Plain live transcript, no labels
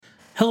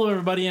Hello,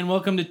 everybody, and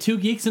welcome to Two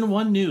Geeks and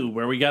One New,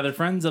 where we gather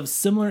friends of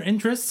similar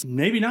interests,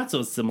 maybe not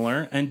so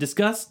similar, and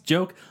discuss,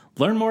 joke,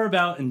 learn more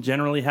about, and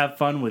generally have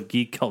fun with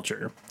geek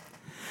culture.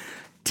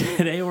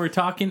 Today, we're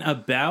talking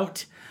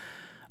about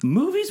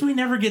movies we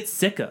never get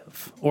sick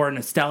of, or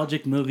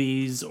nostalgic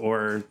movies,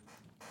 or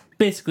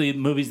basically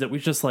movies that we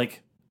just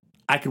like,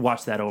 I could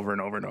watch that over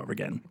and over and over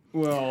again.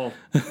 Well,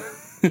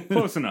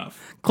 close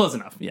enough. Close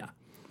enough, yeah.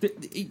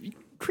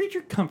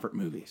 Creature comfort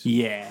movies.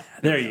 Yeah,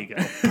 there you go.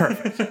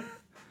 Perfect.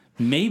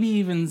 Maybe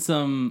even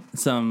some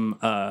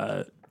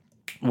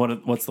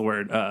what's the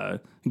word?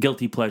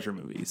 Guilty pleasure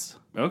movies.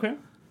 Okay.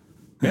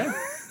 Yeah.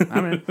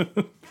 I'm in.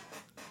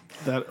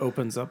 That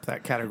opens up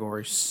that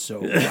category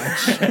so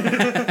much.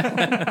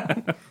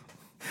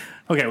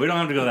 Okay, we don't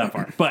have to go that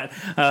far,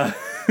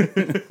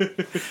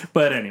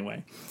 but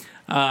anyway.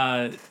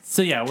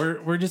 So yeah,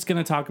 we're just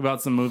gonna talk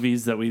about some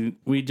movies that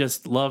we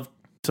just love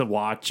to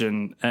watch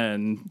and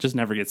just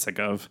never get sick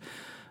of.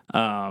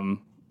 And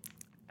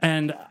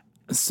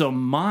so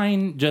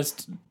mine,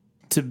 just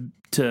to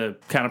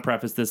kind of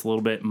preface this a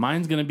little bit,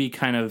 mine's gonna be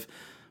kind of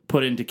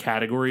put into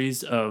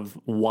categories of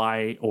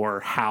why or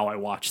how I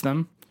watch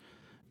them,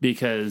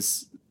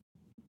 because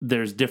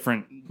there's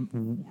different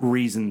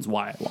reasons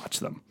why I watch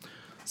them.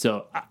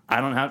 So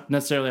I don't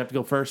necessarily have to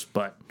go first,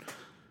 but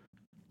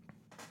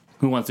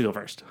who wants to go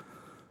first?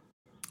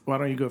 Why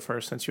don't you go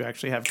first, since you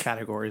actually have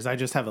categories? I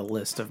just have a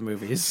list of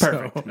movies.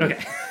 Perfect. So.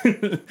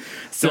 Okay.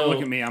 Don't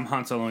look at me. I'm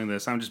Han Soloing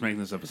this. I'm just making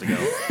this up as I go.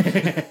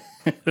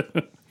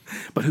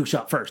 But who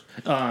shot first?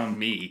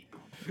 Me.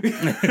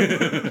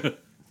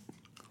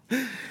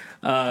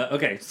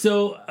 Okay,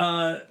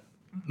 so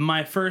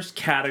my first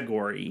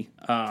category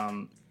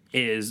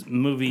is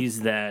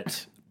movies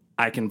that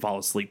I can fall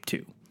asleep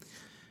to,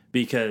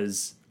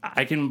 because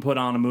I can put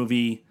on a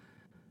movie.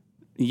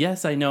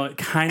 Yes, I know it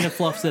kind of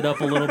fluffs it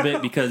up a little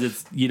bit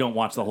because you don't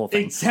watch the whole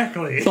thing.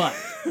 Exactly. But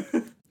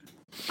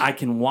I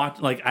can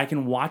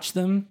watch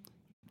them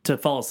to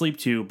fall asleep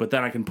to, but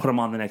then I can put them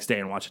on the next day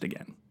and watch it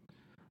again.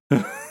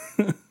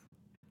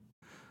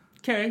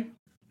 Okay.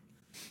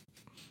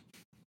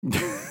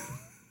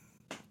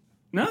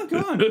 No, go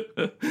on.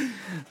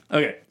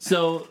 Okay,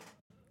 so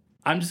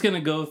I'm just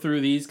gonna go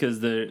through these because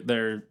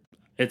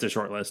it's a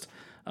short list.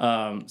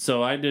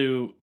 So I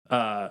do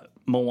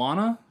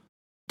Moana,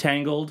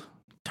 Tangled,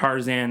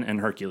 Tarzan, and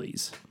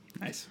Hercules.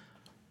 Nice.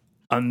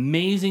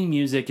 Amazing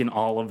music in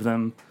all of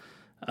them.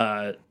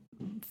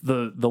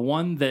 The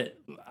one that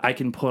I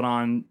can put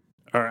on,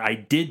 or I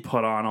did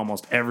put on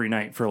almost every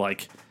night for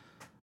like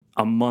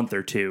a month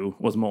or two,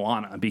 was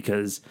Moana,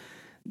 because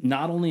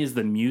not only is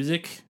the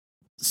music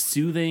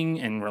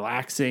soothing and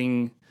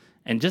relaxing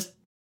and just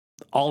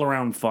all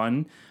around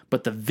fun,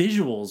 but the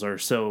visuals are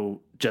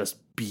so just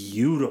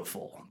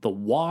beautiful. The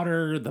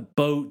water, the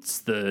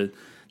boats,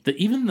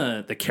 even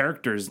the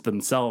characters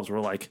themselves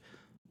were like,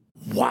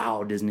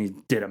 wow, Disney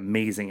did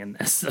amazing in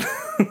this.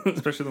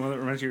 Especially the one that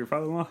reminds you of your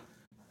father-in-law.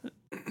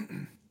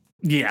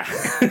 Yeah.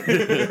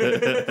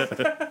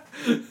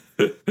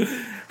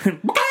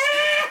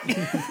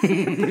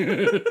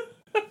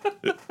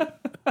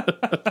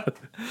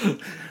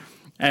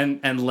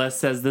 And Les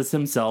says this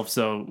himself,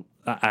 so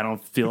I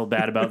don't feel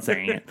bad about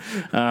saying it.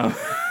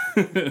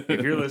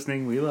 If you're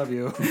listening, we love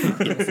you.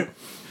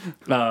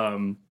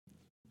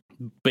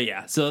 But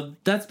yeah, so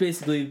that's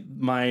basically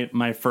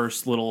my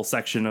first little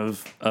section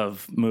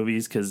of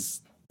movies,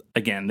 because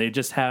again, they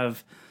just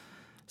have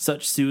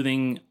such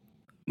soothing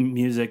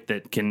music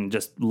that can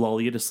just lull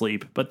you to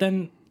sleep, but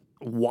then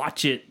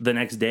watch it the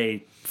next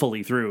day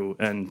fully through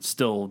and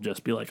still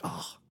just be like,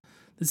 oh,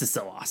 this is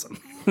so awesome.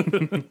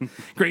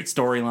 Great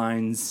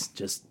storylines,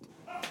 just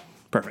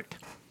perfect.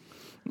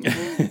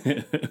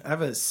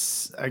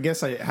 I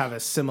guess I have a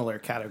similar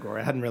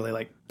category. I hadn't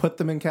really put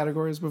them in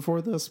categories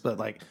before this, but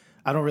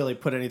I don't really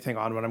put anything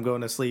on when I'm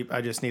going to sleep.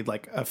 I just need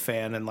a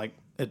fan and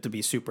it to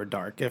be super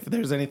dark. If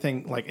there's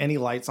anything any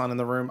lights on in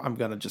the room, I'm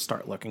gonna just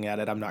start looking at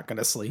it. I'm not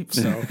gonna sleep.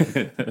 So,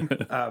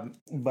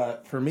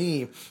 but for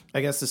me,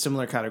 I guess the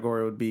similar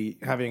category would be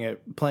having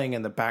it playing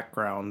in the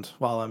background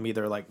while I'm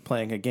either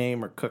playing a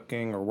game or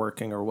cooking or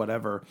working or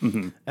whatever.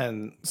 Mm-hmm.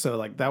 And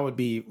so that would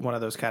be one of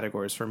those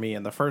categories for me.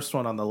 And the first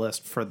one on the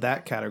list for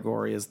that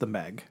category is The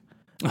Meg.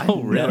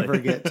 Oh, really? I never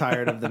get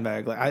tired of The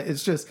Meg.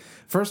 It's just,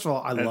 first of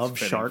all, I love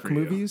shark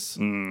movies.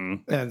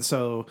 And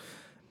so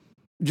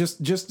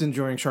just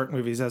enjoying shark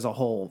movies as a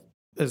whole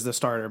is the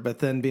starter, but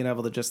then being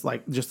able to just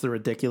the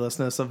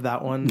ridiculousness of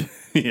that one.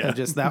 Yeah. And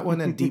just that one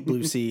and Deep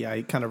Blue Sea,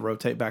 I kind of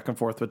rotate back and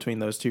forth between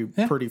those two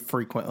pretty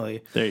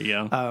frequently. There you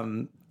go.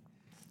 Not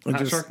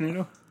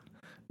Sharknado?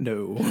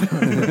 No.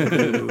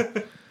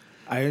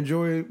 I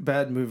enjoy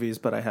bad movies,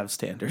 but I have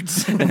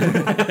standards. I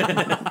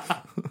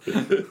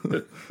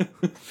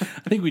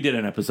think we did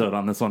an episode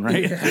on this one,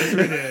 right? Yes,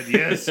 we did.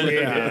 Yes, we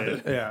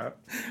did. Yeah.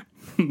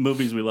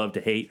 Movies we love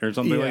to hate or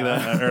something like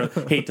that, or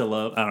hate to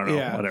love. I don't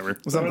know, whatever.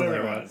 Something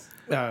Whatever like it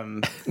that.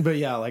 was. But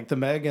yeah, The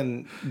Meg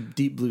and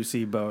Deep Blue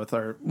Sea both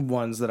are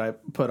ones that I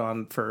put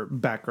on for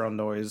background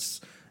noise,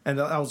 and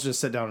I'll just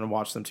sit down and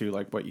watch them too,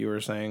 like what you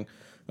were saying.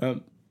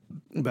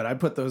 But I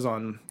put those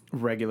on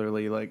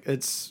regularly. Like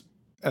it's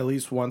at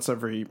least once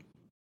every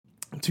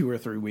 2 or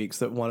 3 weeks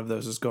that one of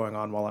those is going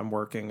on while I'm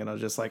working, and I'll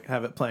just like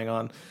have it playing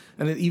on.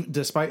 And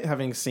despite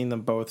having seen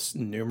them both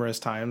numerous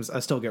times, I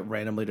still get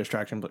randomly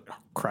distracted. But oh,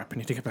 crap, I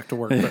need to get back to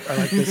work. But I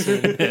like this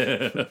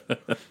scene.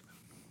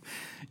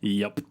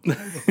 Yep.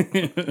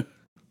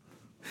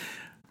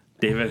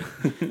 David.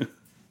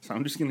 So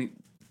I'm just gonna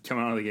come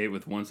out of the gate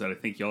with ones that I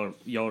think y'all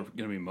are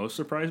gonna be most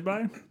surprised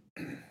by.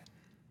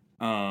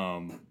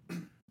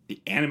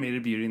 The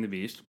animated Beauty and the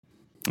Beast,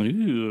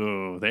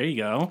 Ooh, there you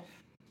go.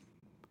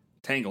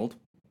 Tangled,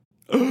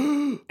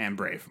 and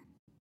Brave.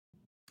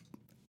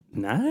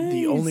 Nice.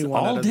 The only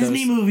one out all of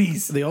Disney those-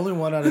 movies. The only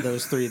one out of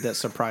those 3 that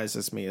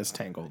surprises me is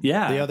Tangled.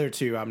 Yeah. The other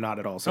 2, I'm not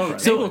at all Oh,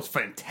 surprised. Tangled's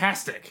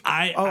fantastic.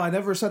 I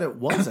never said it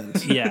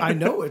wasn't. Yeah. I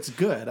know it's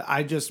good.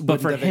 I just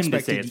But wouldn't for have him to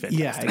say expected. it's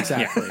Yeah,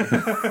 exactly.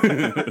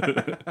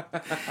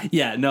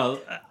 Yeah, no,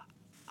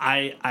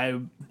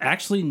 I'm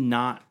actually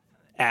not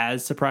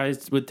as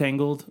surprised with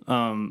Tangled,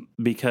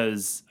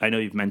 because I know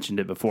you've mentioned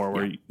it before,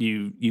 where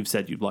you've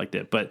said you've liked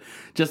it, but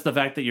just the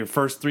fact that your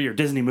first 3 are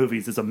Disney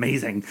movies is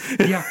amazing.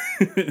 Yeah.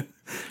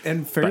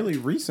 And fairly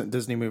recent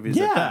Disney movies.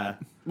 At Yeah.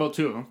 that. Well,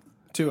 2 of them.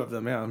 2 of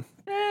them.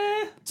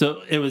 Yeah.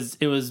 So it was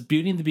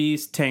Beauty and the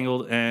Beast,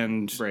 Tangled,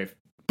 and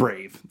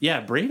Brave.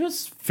 Yeah, Brave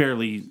is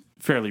fairly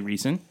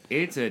recent.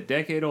 It's a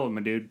decade old, my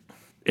dude.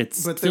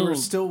 It's But they were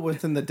still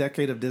within the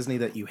decade of Disney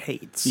that you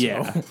hate. So.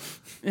 Yeah.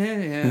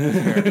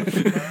 Yeah.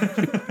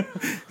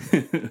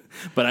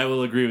 But I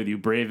will agree with you.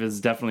 Brave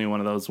is definitely one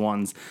of those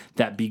ones.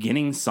 That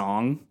beginning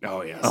song,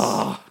 Oh yes.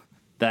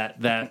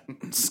 that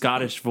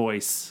Scottish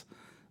voice,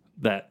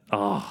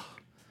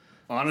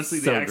 Honestly,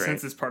 So the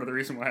accents great. is part of the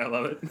reason why I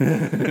love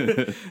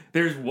it.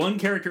 There's one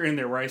character in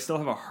there where I still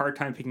have a hard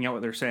time picking out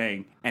what they're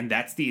saying, and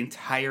that's the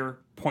entire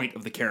point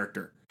of the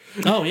character.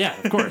 oh yeah,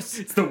 of course.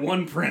 It's the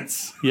one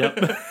prince. Yep.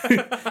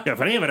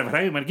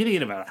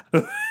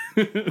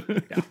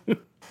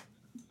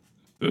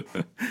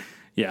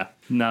 Yeah.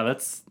 No,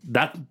 that's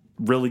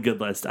really good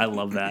list. I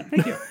love that.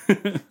 Thank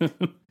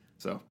you.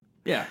 So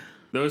yeah,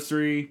 those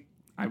 3,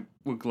 I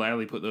would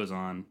gladly put those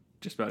on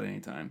just about any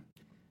time.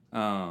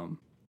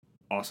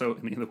 Also,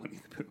 any of the Winnie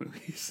the Pooh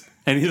movies.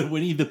 Any of the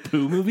Winnie the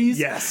Pooh movies?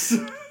 Yes,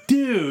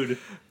 Dude,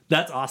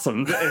 that's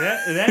awesome.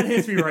 that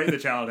hits me right in the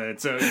childhood.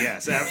 So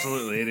yes,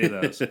 absolutely, any of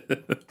those.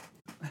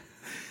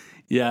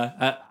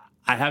 Yeah.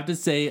 I have to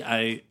say,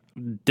 I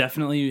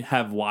definitely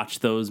have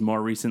watched those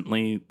more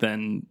recently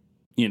than,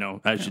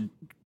 I should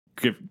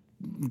give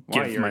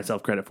you're-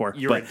 myself credit for.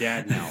 You're a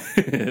dad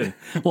now.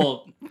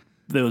 Well,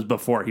 it was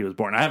before he was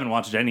born. I haven't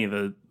watched any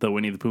of the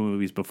Winnie the Pooh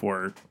movies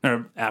before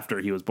or after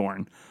he was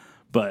born.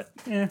 But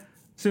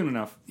Soon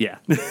enough. yeah.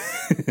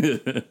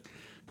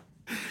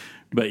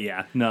 But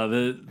yeah, no,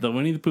 the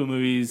Winnie the Pooh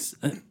movies,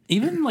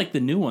 even like the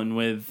new one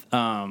with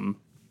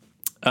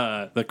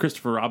the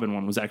Christopher Robin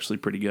one was actually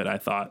pretty good, I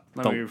thought.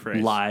 Let me The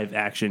rephrase. live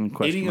action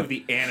question. Meaning mark. of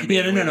the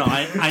animated. Yeah, no.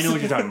 I know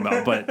what you're talking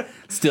about, but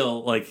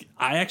still, like,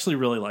 I actually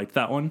really liked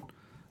that one.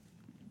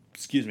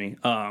 Excuse me.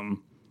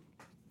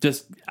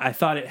 Just I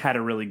thought it had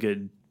a really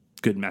good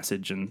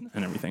message and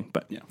everything.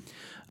 But Yeah.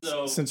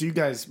 so Since you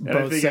guys I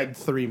both think said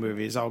 3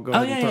 movies, I'll go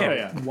ahead and throw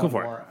yeah. one Go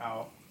for it. more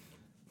out.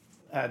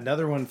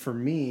 Another one for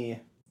me,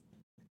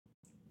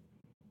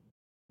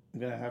 I'm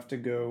going to have to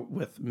go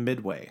with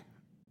Midway.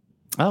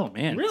 oh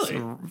man,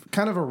 Really?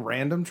 Kind of a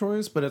random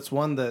choice, but it's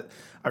one that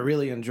I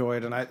really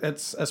enjoyed, and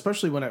it's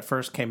especially when it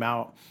first came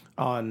out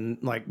on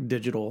like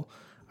digital.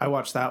 I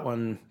watched that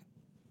one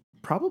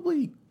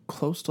probably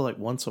close to like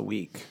once a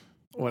week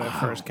when it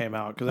first came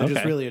out because I just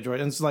Okay. really enjoyed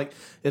it. And it's like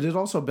it had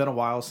also been a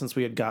while since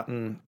we had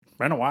gotten.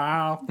 Been a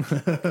while.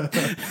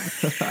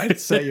 I'd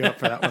set you up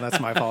for that one.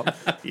 That's my fault.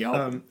 Yep. There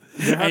And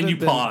you haven't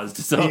been- paused.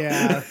 So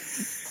Yeah,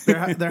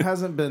 there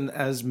hasn't been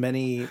as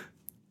many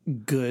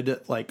good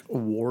like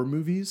war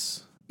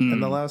movies in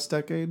the last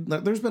decade.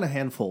 Like, there's been a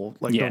handful.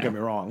 Like, Yeah. don't get me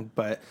wrong,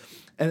 but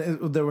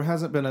there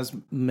hasn't been as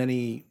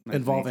many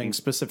involving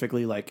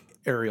specifically like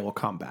aerial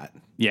combat.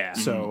 yeah.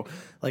 So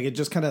like it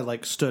just kind of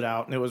like stood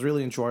out, and it was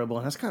really enjoyable.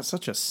 And it's got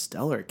such a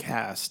stellar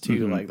cast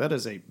too. Like that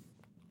is a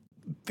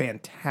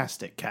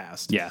fantastic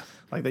cast. Yeah.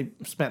 Like they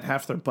spent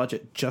half their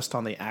budget just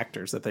on the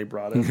actors that they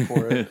brought in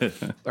for it.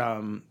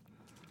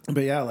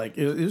 But yeah, like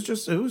it was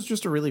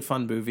just a really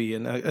fun movie,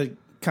 and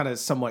kind of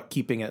somewhat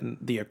keeping it in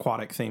the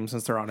aquatic theme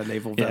since they're on a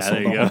naval vessel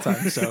there the you whole go.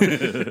 time.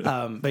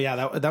 So, but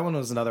yeah, that one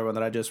was another one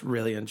that I just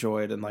really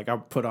enjoyed, and like I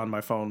put on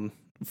my phone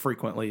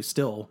frequently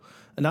still,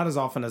 and not as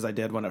often as I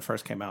did when it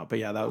first came out. But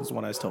yeah, that was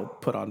one I still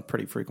put on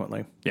pretty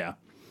frequently. Yeah.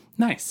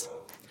 Nice.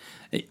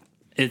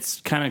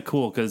 It's kind of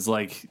cool because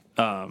like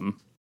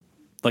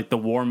the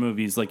war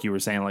movies, like you were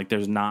saying, like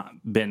there's not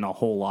been a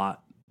whole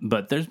lot,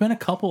 but there's been a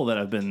couple that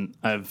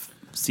I've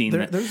seen.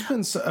 There's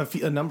been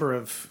a number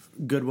of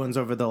good ones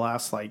over the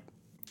last like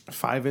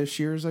 5-ish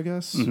years, I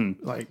guess.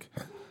 Like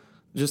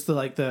just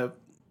the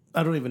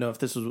I don't even know if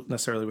this was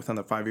necessarily within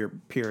the 5-year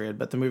period,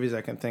 but the movies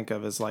I can think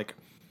of is like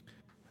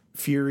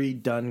Fury,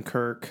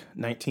 Dunkirk,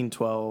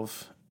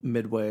 1912,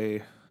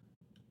 Midway.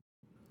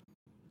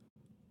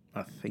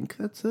 I think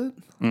that's it.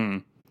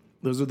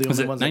 Those are the Was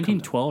only it ones. that come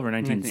to- 1912 or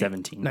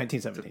 1917?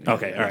 1917.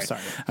 Okay, Yeah, all right.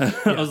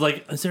 Sorry. I was like,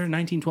 is there a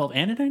 1912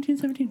 and a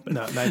 1917?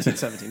 No,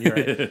 1917. You're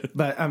right.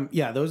 But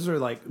yeah, those are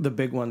like the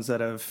big ones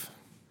that have.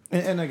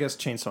 And I guess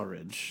Chainsaw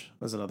Ridge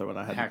was another one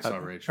I had.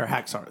 Hacksaw Ridge. Or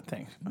Hacksaw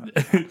thing.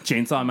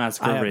 Chainsaw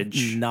Massacre I have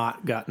Ridge.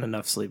 not gotten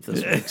enough sleep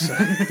this week. So,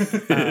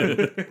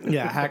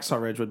 yeah,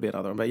 Hacksaw Ridge would be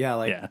another one. But yeah,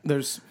 like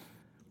there's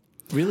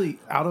really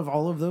out of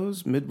all of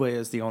those, Midway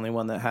is the only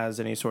one that has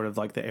any sort of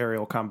like the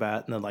aerial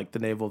combat and then like the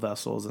naval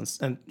vessels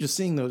and just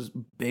seeing those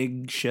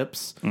big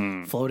ships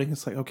floating.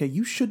 It's like, okay,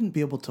 you shouldn't be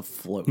able to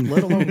float,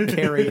 let alone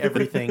carry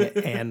everything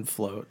and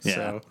float. Yeah.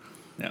 So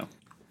No.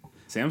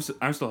 See, I'm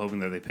still hoping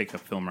that they pick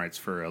up film rights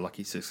for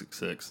Lucky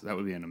 666. That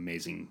would be an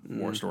amazing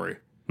war story.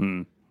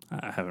 I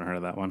haven't heard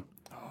of that one.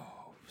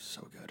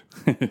 So good.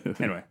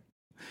 Anyway.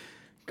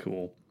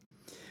 Cool.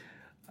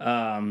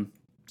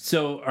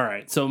 So all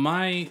right. So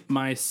my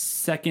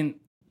second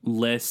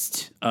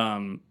list,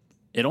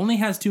 it only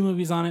has 2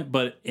 movies on it,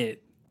 but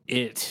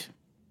it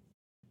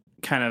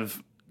kind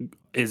of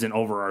is an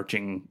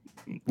overarching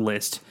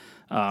list.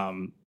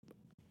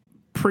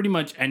 Pretty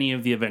much any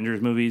of the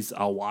Avengers movies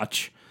I'll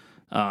watch.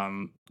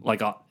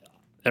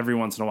 Every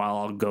once in a while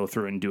I'll go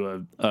through and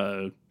do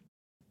a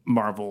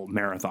Marvel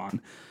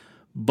marathon.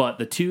 But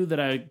the 2 that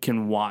I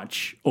can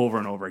watch over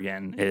and over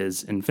again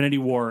is Infinity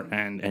War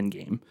and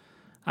Endgame.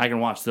 I can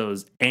watch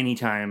those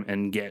anytime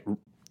and get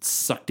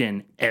sucked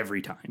in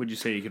every time. Would you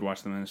say you could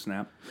watch them in a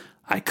snap?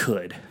 I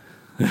could.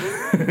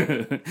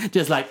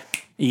 Just like,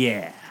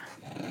 yeah.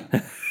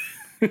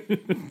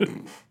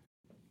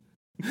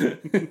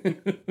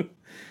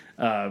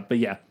 But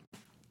yeah.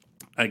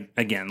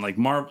 Again, like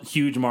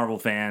huge Marvel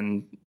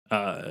fan.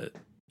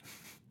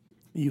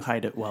 you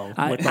hide it well.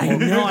 I With the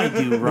know I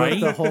do,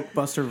 right? With the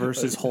Hulkbuster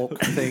versus Hulk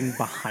thing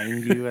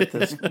behind you at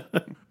this. Go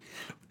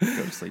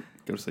to sleep.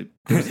 Go to sleep.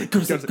 Go to sleep. Go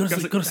to sleep. Go to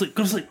sleep. Go to sleep.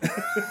 Go to sleep.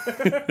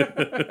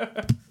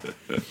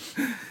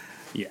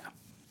 Yeah.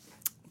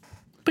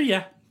 But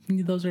yeah,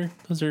 those are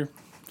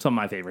some of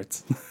my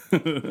favorites.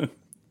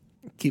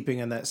 Keeping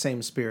in that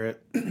same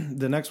spirit,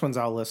 the next ones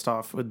I'll list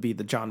off would be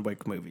the John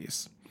Wick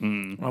movies. I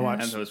And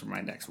watched those were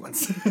my next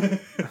ones.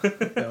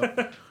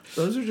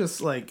 those are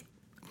just like,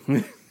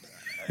 I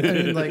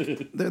mean,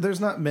 like there's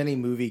not many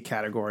movie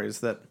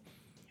categories that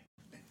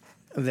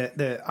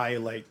I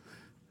like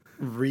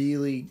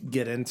really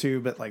get into,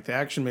 but like the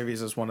action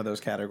movies is one of those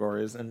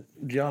categories, and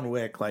John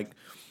Wick, like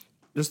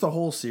just the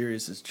whole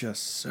series is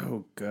just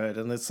so good,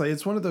 and it's like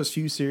it's one of those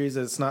few series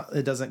that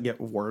it doesn't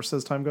get worse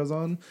as time goes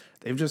on.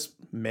 They've just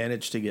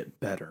managed to get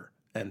better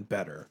and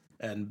better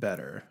and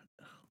better.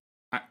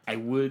 I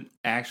would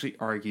actually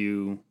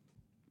argue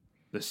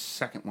the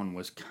second one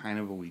was kind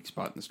of a weak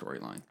spot in the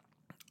storyline.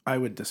 I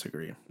would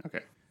disagree.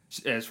 Okay.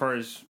 As far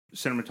as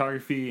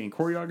cinematography and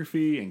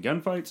choreography and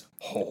gunfights,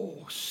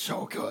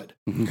 so good.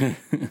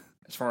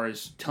 As far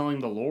as telling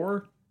the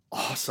lore,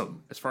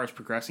 awesome. As far as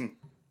progressing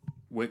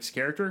Wick's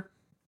character,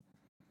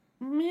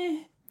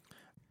 meh.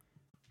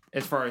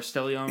 As far as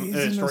story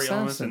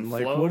elements and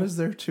like, flow, what is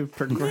there to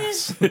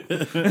progress?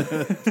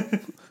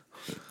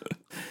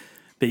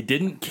 They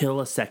didn't kill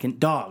a second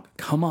dog.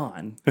 Come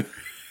on.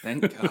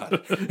 thank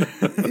God.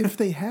 If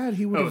they had,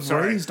 he would have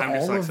raised I'm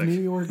all of dyslexic.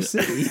 New York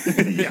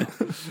City. Yeah.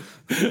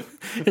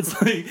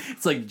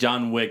 It's like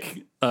John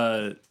Wick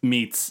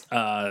meets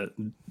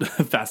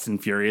Fast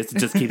and Furious. It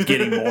just keeps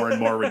getting more and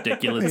more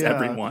ridiculous. Yeah.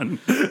 Everyone.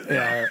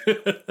 Yeah,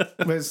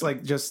 but it's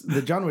like just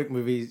the John Wick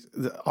movies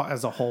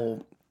as a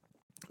whole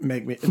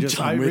make me just.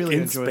 John I Wick really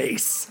in enjoy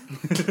space.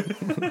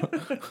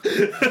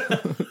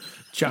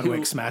 John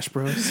Wick Smash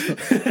Bros.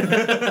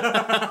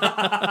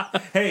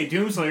 Hey,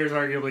 Doomslayer's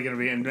arguably going to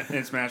be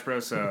in Smash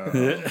Bros. So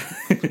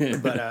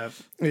But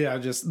yeah,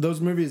 just those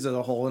movies as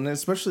a whole, and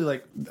especially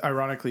like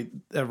ironic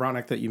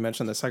that you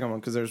mentioned the second one,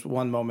 because there's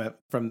one moment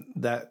from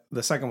the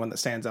second one that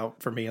stands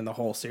out for me in the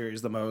whole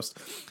series the most.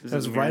 It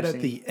was right at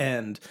the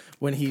end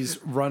when he's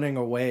running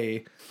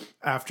away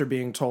after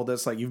being told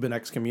this, like, you've been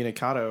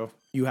excommunicado,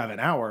 you have an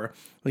hour.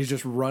 And he's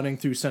just running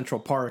through Central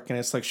Park, and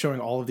it's like showing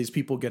all of these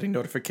people getting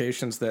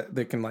notifications that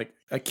they can like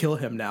kill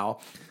him now.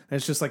 And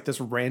it's just like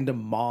this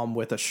random mom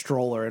with a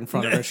stroller in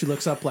front of her. She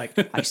looks up like,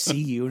 I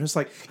see you. And it's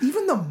like,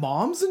 even the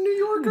moms in New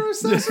York are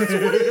assassins?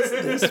 What is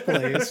this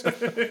place?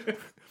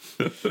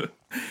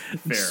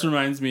 This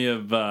reminds me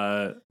of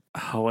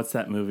what's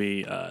that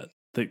movie?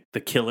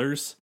 The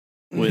Killers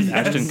with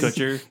Ashton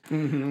Kutcher.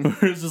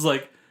 Where it's just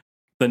like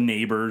the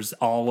neighbors,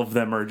 all of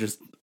them are just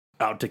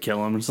out to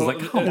kill him. It's just like,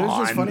 come it was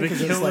on. just funny the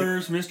 'cause it's like-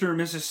 Killers, Mr. and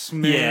Mrs.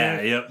 Smith.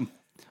 Yeah, yep.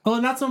 Well,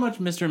 not so much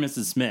Mr. and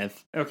Mrs.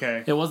 Smith.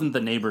 Okay. It wasn't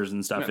the neighbors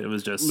and stuff. It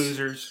was just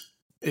Losers.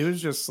 It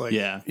was just like,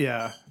 Yeah.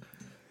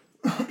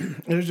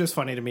 It was just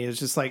funny to me. It's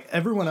just like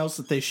everyone else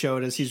that they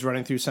showed as he's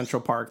running through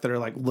Central Park that are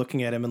like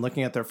looking at him and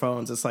looking at their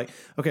phones. It's like,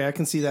 okay, I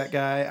can see that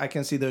guy. I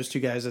can see those two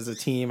guys as a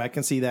team. I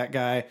can see that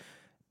guy.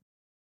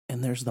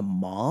 and there's the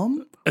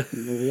mom?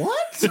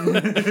 What?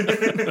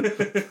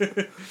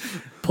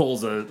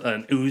 Pulls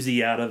an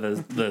Uzi out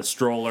of the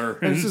stroller.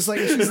 And it's just like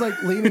she's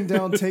like leaning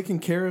down, taking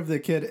care of the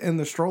kid in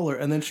the stroller,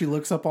 and then she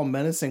looks up all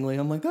menacingly.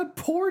 I'm like, that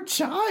poor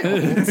child.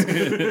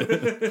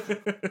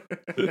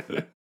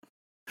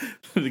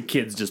 The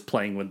kid's just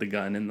playing with the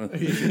gun in the.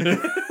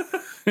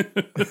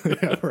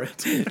 Yeah,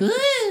 right.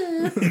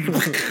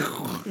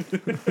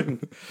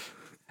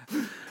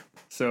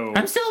 So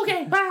I'm still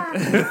okay.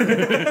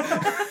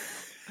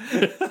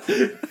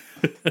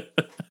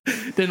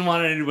 Didn't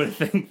want anybody to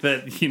think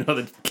that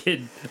the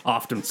kid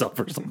offed himself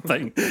or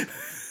something.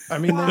 I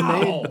mean, they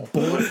made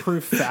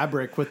bulletproof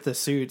fabric with the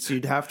suit, so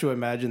you'd have to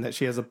imagine that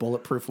she has a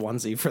bulletproof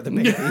onesie for the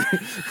baby.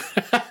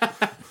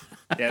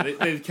 yeah,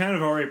 they've kind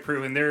of already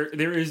proven there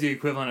is the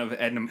equivalent of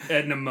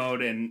Edna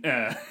Mode in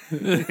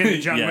the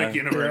John Yeah. Wick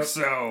universe.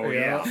 Yep. So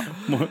yeah,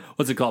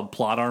 What's it called?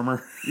 Plot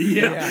armor.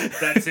 yeah,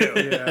 that too.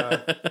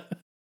 Yeah.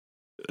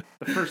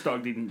 The first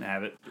dog didn't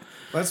have it.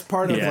 That's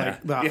part of Yeah.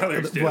 like The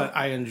others do. what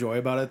I enjoy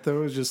about it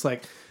though is just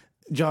like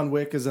John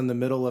Wick is in the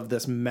middle of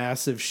this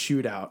massive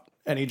shootout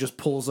and he just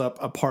pulls up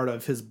a part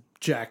of his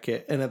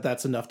jacket and if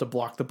that's enough to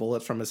block the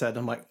bullets from his head.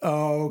 I'm like,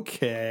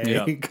 okay,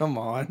 Yep. come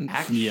on.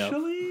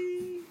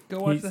 Actually, go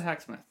watch the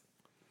Hacksmith.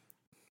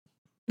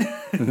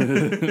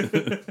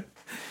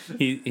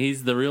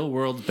 He's the real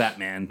world's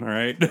Batman. All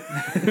right.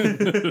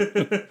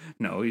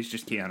 No, he's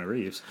just Keanu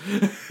Reeves.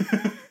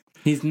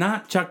 He's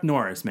not Chuck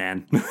Norris,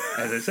 man.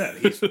 As I said,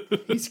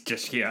 he's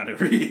just Keanu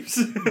Reeves.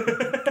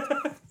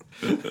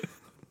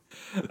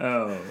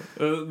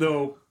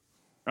 Though,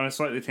 on a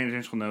slightly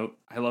tangential note,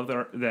 I love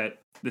that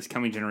this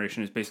coming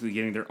generation is basically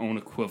getting their own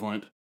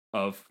equivalent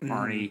of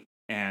Arnie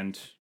and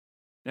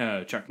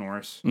Chuck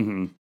Norris.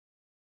 Mm-hmm.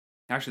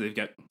 Actually, they've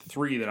got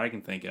 3 that I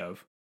can think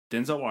of: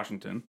 Denzel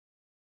Washington,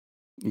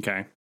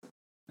 Okay.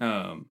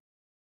 Keanu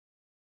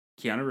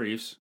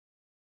Reeves,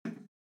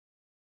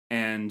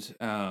 and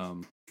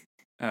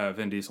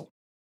Vin Diesel.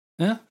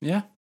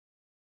 Yeah.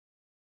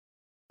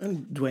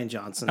 And Dwayne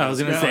Johnson. I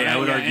was gonna say I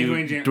would and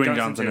argue Dwayne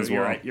Johnson too. as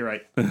well. You're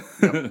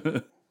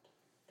right.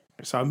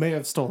 So I may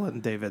have stolen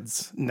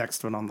David's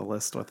next one on the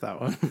list with that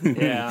one.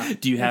 Yeah.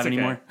 Do you have That's any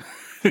okay. more?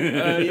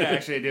 Yeah,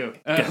 actually, I do.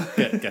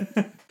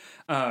 Good.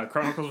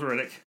 Chronicles of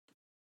Riddick.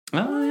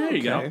 Oh, there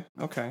you go.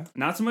 Okay.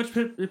 Not so much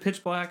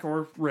Pitch Black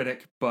or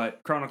Riddick,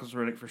 but Chronicles of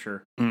Riddick for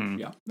sure. Mm.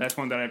 Yeah, that's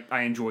one that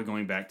I enjoy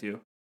going back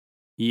to.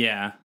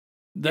 Yeah.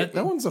 That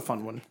one's a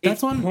fun one. That's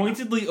It's one-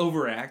 pointedly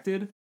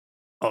overacted,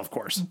 Of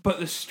course. but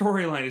the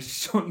storyline is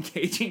so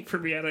engaging for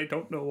me, and I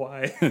don't know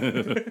why.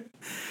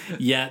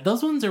 Yeah,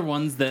 those ones are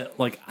ones that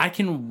like I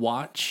can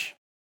watch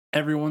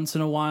every once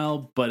in a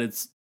while, but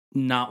it's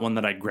not one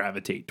that I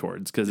gravitate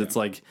towards because it's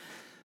like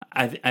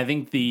I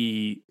think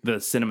the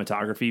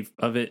cinematography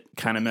of it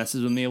kind of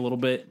messes with me a little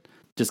bit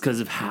just because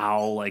of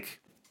how like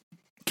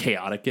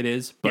chaotic it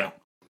is. But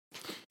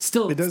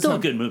still It does a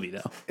have- good movie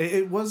though.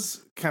 It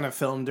was kind of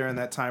filmed during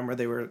that time where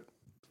they were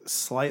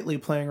slightly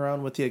playing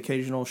around with the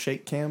occasional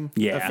shake cam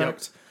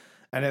effect.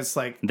 And it's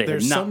like They have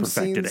there's not some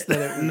perfected scenes it.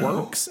 that it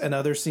works, and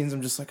other scenes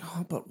I'm just like,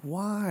 oh, but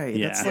why?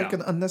 Yeah. That's like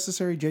an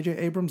unnecessary J.J.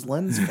 Abrams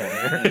lens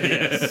flare.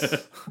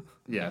 Yes.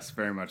 Yes,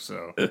 very much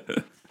so.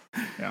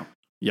 Yeah.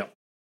 Yep.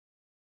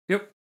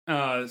 Yep.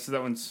 So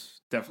that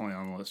one's definitely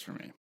on the list for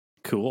me.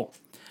 Cool.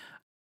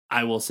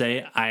 I will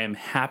say I am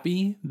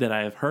happy that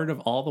I have heard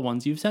of all the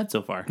ones you've said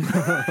so far.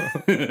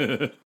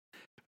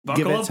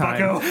 Buckle Give it up, time.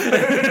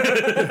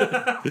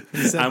 Bucko.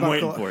 He said I'm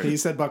waiting buckle- for it. He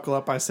said buckle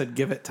up. I said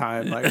give it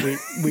time. Like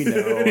we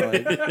know.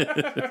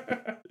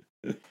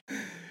 Like,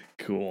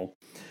 Cool.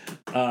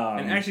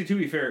 And actually, to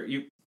be fair,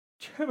 you've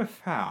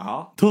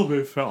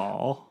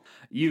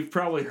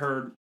probably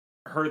heard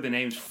the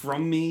names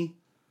from me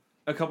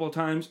a couple of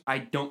times. I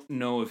don't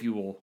know if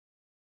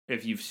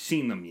you've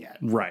seen them yet,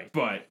 Right.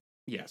 but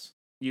yes,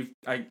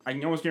 I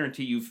can almost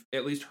guarantee you've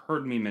at least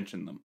heard me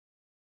mention them.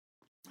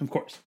 Of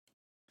course.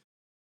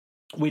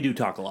 We do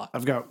talk a lot.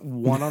 I've got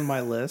one on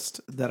my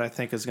list that I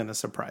think is going to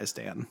surprise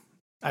Dan.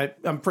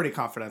 I'm pretty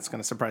confident it's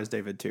going to surprise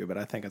David too, but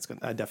I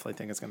definitely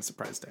think it's going to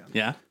surprise Dan.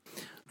 Yeah.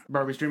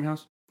 Barbie's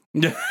Dreamhouse.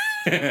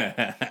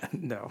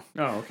 No.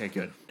 Oh, okay,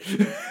 good.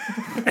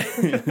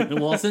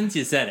 Well, since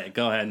you said it,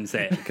 go ahead and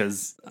say it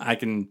because I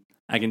can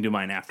do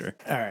mine after.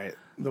 All right.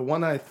 The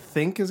one I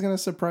think is going to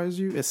surprise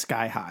you is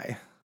Sky High.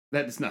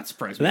 That does not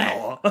surprise me at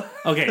all.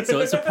 Okay, so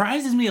it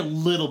surprises me a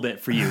little bit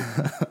for you,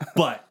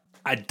 but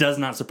it does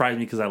not surprise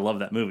me because I love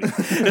that movie.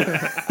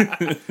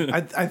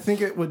 I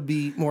think it would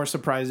be more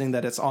surprising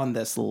that it's on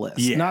this list.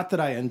 Yeah. Not that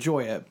I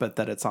enjoy it, but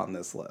that it's on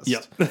this list.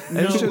 Yep. No,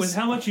 It's just- with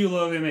how much you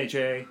love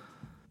MHA,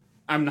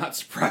 I'm not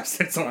surprised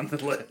it's on the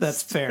list.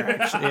 That's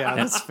fair, actually. Yeah,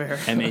 that's fair.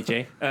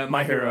 MHA.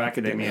 My Hero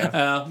Academia.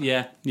 Oh,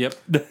 yeah. Yep.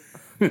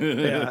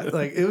 Yeah,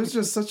 like it was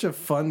just such a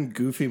fun,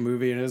 goofy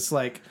movie, and it's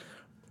like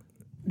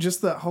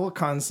just the whole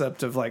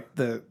concept of like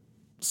the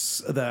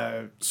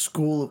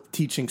school of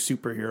teaching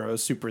superheroes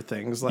super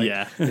things. Like,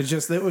 Yeah.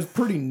 it was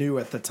pretty new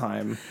at the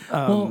time.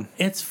 Well,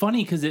 it's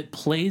funny because it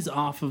plays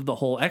off of the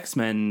whole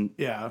X-Men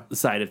Yeah.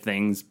 side of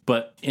things,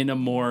 but in a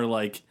more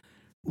like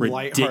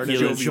ridiculous,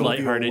 jovial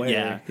lighthearted. way.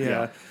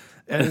 Yeah.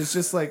 And it's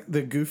just like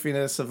the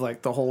goofiness of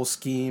like the whole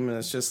scheme, and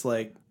it's just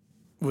like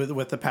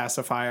with the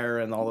pacifier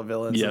and all the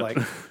villains, Yep. and like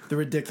the And the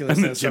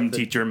ridiculousness gym of the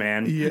teacher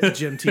man.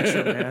 gym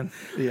teacher man.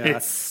 Yeah.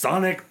 It's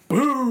Sonic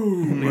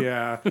Boom.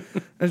 Yeah, and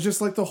it's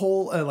just like the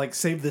whole like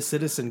Save the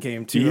Citizen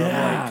game too.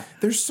 Yeah. Like,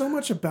 there's so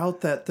much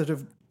about that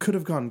could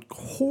have gone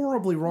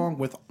horribly wrong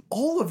with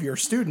all of your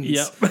students.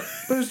 Yep.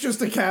 But it's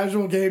just a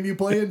casual game you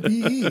play in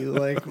PE.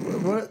 Like,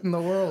 what in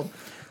the world?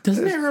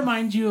 Doesn't it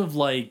remind you of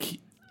like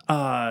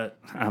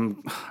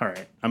I'm all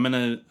right. I'm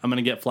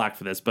gonna get flack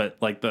for this, but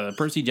like the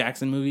Percy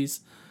Jackson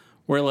movies,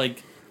 where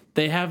like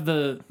they have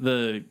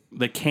the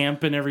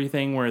camp and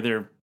everything, where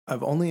they're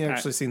I've only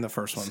actually seen the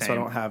first one, so I same.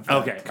 don't have that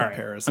okay. All right.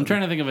 comparison. I'm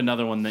trying to think of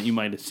another one that you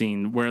might have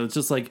seen, where it's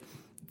just like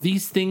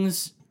these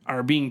things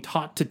are being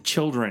taught to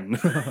children,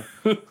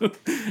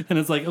 and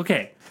it's like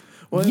okay.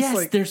 Well, it's yes,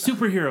 like- they're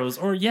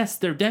superheroes, or yes,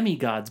 they're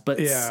demigods, but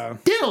Yeah.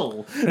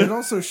 still, And it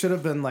also should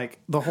have been like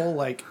the whole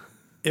like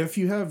if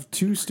you have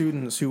two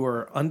students who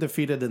are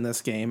undefeated in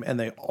this game and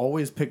they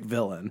always pick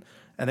villain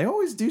and they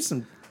always do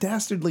some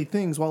dastardly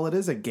things while it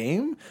is a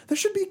game, there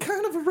should be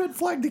kind of a red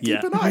flag to keep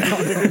Yeah. an eye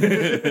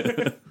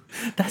on.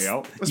 that's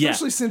Yep.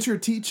 Especially since you're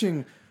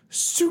teaching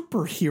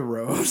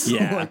superheroes.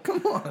 Yeah. Like,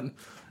 come on.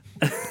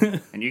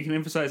 And you can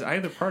emphasize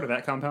either part of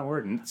that compound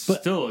word, and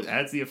still it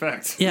adds the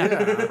effect.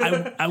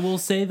 Yeah, I will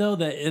say though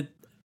that it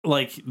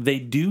like they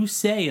do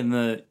say in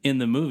the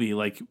movie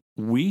like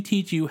we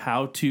teach you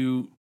how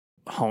to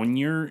hone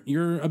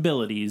your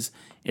abilities.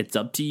 It's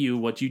up to you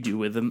what you do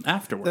with them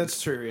afterwards.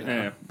 That's true.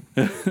 Yeah.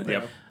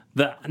 Yep.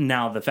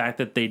 The fact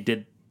that they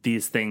did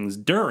these things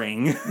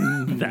during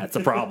that's a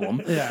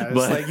problem. Yeah, it's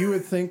but like you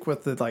would think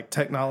with the like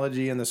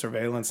technology and the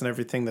surveillance and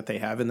everything that they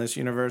have in this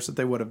universe that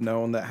they would have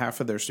known that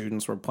half of their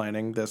students were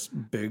planning this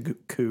big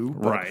coup.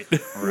 But right.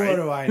 What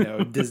do I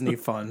know? Disney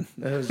fun.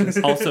 It was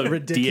just Also,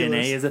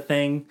 ridiculous. DNA is a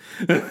thing.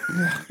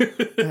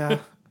 Yeah.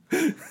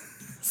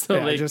 So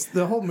Yeah, like, just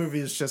the whole movie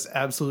is just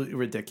absolutely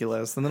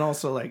ridiculous. And then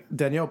also like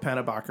Danielle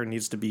Panabacher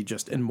needs to be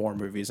just in more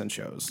movies and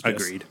shows. Just-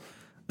 agreed.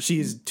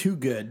 She's too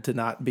good to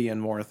not be in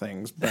more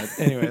things. But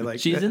anyway, like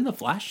She's in the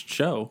Flash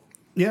show.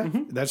 yeah,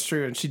 that's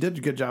true, and she did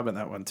a good job in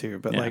that one too.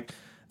 But Yeah. like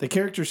the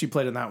character she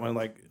played in that one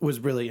like was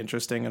really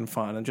interesting and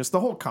fun, and just the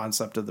whole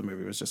concept of the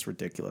movie was just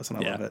ridiculous, and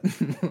I Yeah. love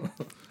it.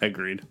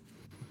 Agreed.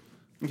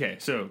 Okay,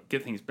 so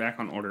get things back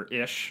on order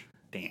ish.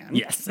 Dan.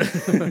 Yes.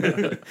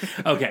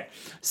 Okay.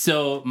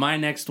 So my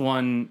next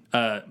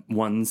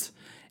ones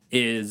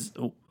is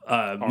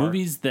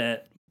movies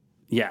that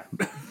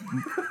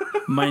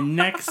my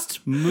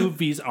next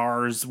movies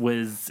ours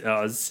was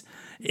us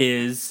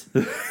is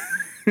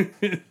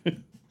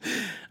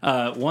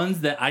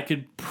ones that I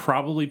could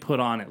probably put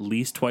on at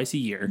least twice a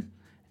year.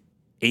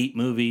 8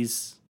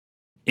 movies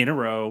in a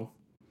row.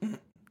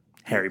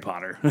 Harry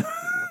Potter.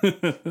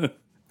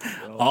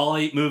 All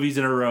 8 movies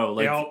in a row.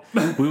 Like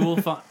Yep. we will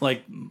find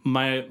like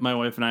my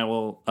wife and I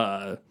will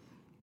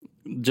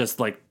just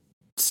like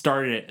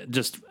start it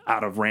just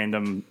out of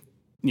random,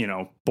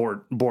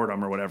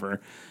 boredom or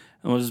whatever.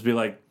 And we'll just be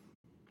like,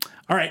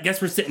 all right,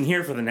 guess we're sitting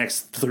here for the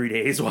next 3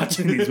 days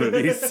watching these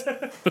movies.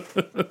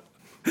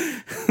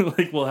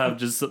 Like we'll have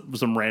just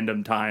some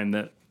random time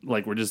that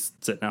like we're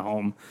just sitting at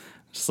home.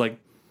 Just like,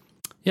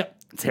 yep,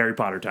 it's Harry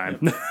Potter time.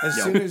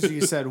 As soon as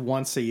you said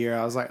once a year,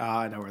 I was like,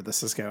 I know where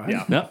this is going.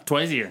 Yeah. Nope,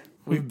 twice a year.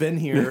 We've been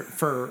here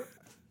for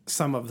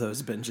some of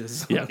those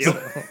binges.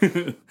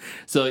 Yeah.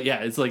 So yeah,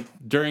 it's like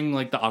during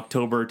like the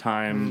October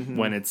time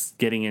when it's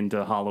getting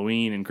into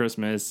Halloween and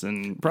Christmas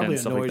and Probably and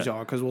stuff annoys like that. y'all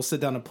because we'll sit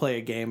down and play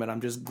a game and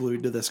I'm just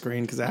glued to the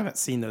screen because I haven't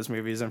seen those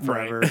movies in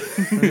forever.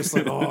 I'm just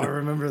like, oh, I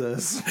remember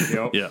this.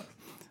 Yep. Yeah.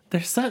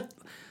 There's such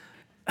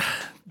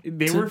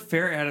They were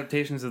fair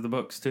adaptations of the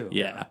books too.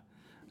 yeah.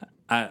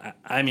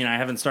 I mean I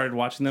haven't started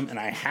watching them and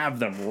I have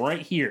them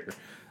right here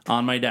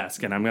on my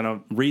desk and I'm gonna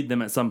read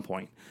them at some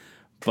point.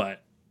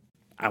 But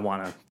I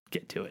wanna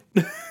get to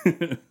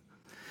it.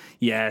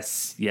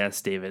 Yes,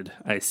 David.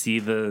 I see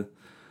the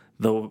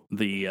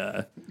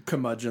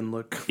Curmudgeon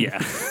look. yeah.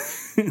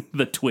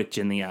 The twitch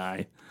in the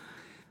eye.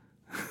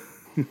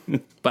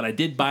 But I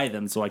did buy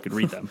them so I could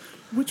read them.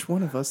 Which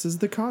one of us is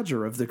the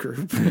codger of the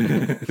group?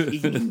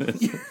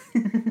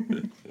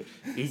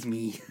 It's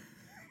me.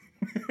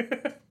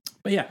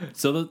 But yeah,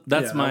 so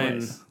that's Yeah, my that one,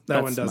 that's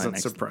that one my doesn't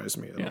next- surprise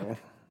me at all.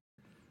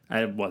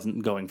 I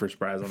wasn't going for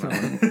surprise on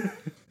that one.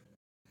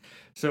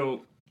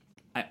 So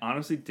I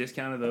honestly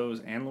discounted those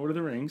and Lord of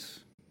the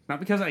Rings. Not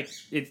because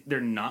they're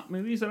not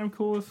movies that I'm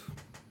cool with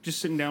just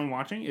sitting down and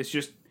watching. It's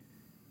just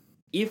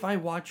if I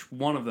watch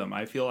one of them,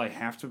 I feel I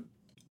have to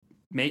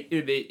make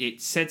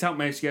it sets out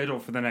my schedule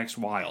for the next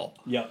while.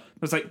 Yep.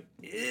 It's like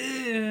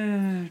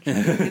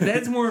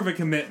that's more of a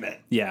commitment.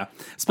 Yeah,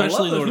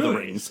 especially I love Lord of those the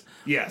movies. Rings.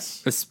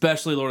 Yes.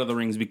 Especially Lord of the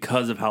Rings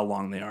because of how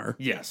long they are.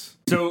 Yes.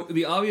 So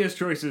the obvious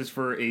choices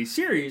for a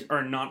series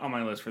are not on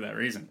my list for that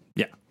reason.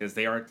 Yeah. Because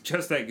they are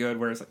just that good.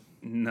 Where it's like,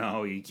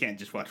 no, you can't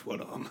just watch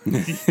one of them.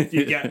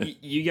 you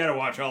got to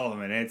watch all of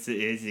them, and it's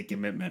a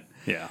commitment.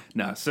 Yeah.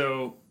 No.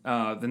 So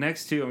the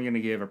next two I'm going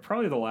to give are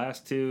probably the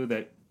last two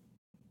that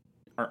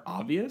are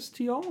obvious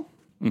to y'all.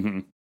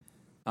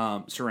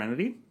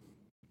 Serenity.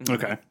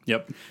 Okay.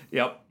 Yep.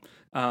 Yep.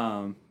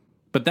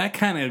 But that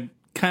kind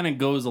of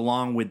goes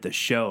along with the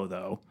show,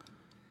 though.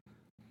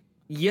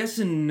 Yes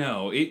and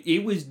no.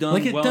 It was done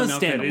Like, it well does enough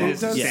stand that it alone.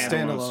 is It a does Yeah.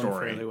 stand standalone alone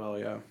story. fairly well,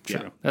 yeah. True.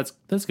 Yeah.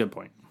 That's a good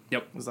point.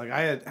 Yep. It was like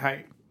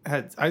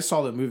I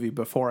saw the movie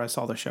before I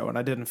saw the show, and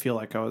I didn't feel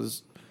like I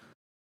was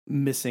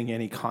missing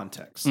any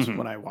context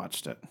when I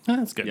watched it.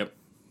 That's good. Yep.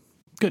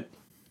 Good.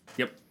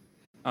 Yep.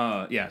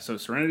 Yeah. So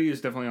Serenity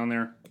is definitely on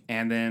there,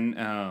 and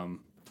then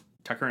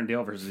Tucker and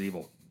Dale versus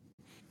Evil.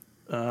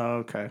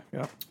 Okay,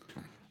 yeah.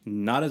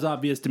 Not as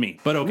obvious to me,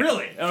 but okay.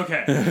 Really?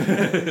 Okay.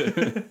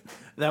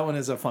 That one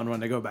is a fun one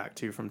to go back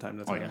to from time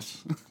to Oh time.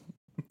 yes.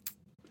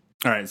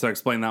 All right, so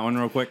explain that one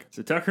real quick.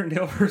 So Tucker and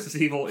Dale versus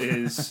Evil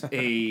is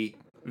a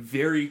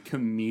very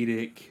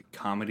comedic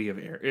comedy of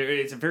error.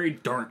 It's a very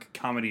dark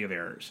comedy of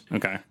errors.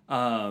 Okay.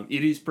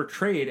 It is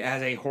portrayed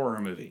as a horror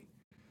movie,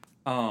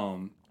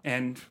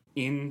 and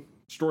in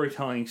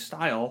storytelling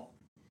style,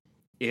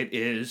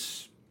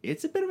 it's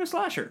a bit of a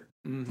slasher.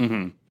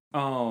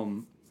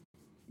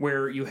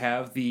 Where you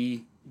have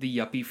the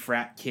yuppie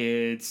frat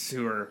kids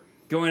who are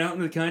going out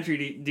in the country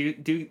to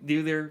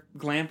do their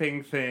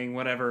glamping thing,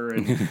 whatever,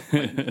 and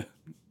like,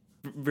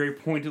 very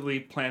pointedly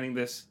planning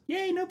this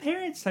 "yay, no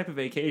parents" type of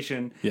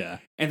vacation. Yeah.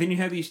 And then you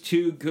have these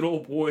two good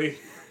old boy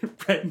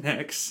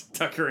rednecks,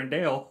 Tucker and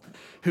Dale,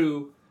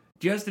 who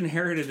just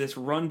inherited this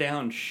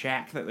rundown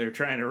shack that they're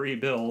trying to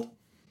rebuild.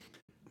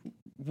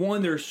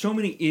 One, there's so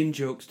many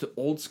in-jokes to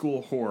old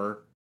school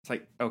horror. It's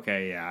like,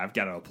 okay, yeah, I've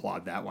got to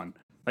applaud that one.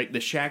 Like,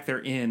 the shack they're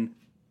in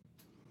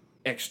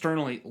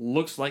externally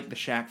looks like the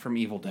shack from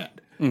Evil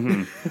Dead.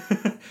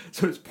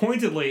 So it's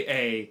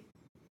pointedly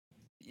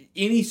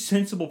any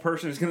sensible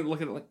person is going to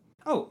look at it like,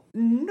 oh,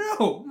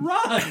 no,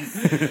 run!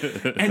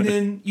 And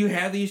then you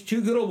have these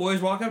two good old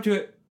boys walk up to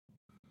it.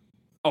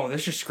 Oh,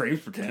 this just screams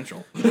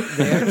potential.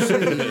 They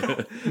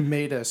actually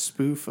made a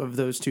spoof of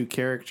those two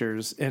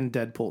characters in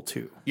Deadpool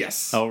 2.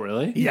 Yes. Oh,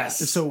 really?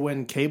 Yes. So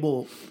when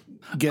Cable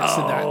gets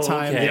to that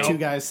time, okay. the two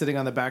guys sitting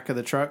on the back of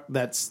the truck,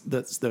 that's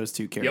those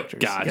two characters.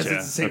 Gotcha. Because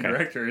it's the same Okay.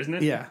 director, isn't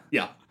it? Yeah.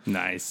 Yeah.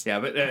 Nice. Yeah,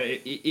 but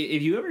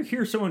if you ever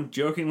hear someone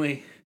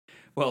jokingly,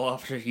 well,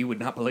 officer, you would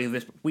not believe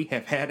this, but we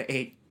have had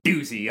a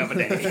doozy of a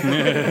day.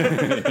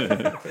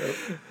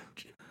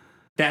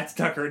 That's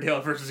Tucker and Dale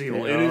versus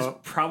Evil. Yeah. It is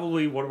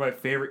probably one of my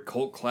favorite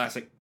cult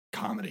classic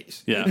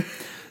comedies. Yeah.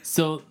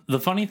 So the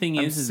funny thing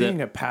I'm is seeing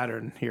that a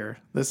pattern here.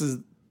 This is,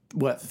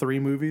 3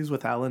 movies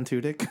with Alan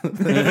Tudyk?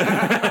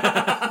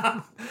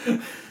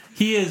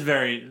 he is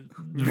very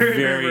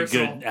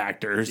versatile. good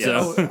actor. Yes.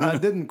 So I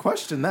didn't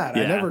question that.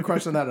 I Yeah. never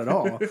questioned that at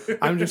all.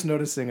 I'm just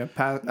noticing a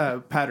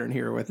pattern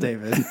here with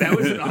David. That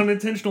was an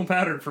unintentional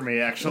pattern for me,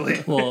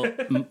 actually. well,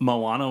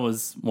 Moana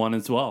was one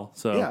as well.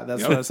 So Yeah,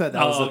 that's what I said.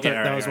 That Oh, was, okay, that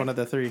alright, was alright. one of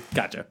the 3.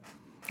 Gotcha.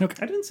 I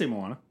didn't say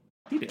Moana.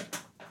 He did.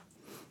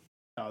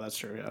 Oh, that's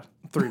true. Yeah,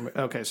 3.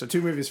 Okay, so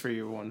 2 movies for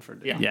you, 1 for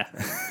David. Yeah.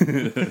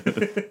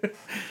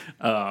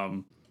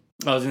 Yeah.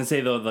 I was gonna say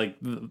though, like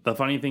the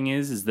funny thing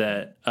is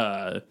that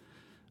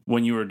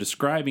when you were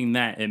describing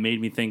that, it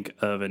made me think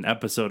of an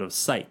episode of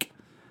Psych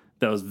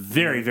that was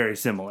very, very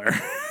similar,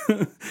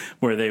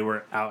 where they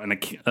were out in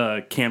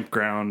a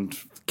campground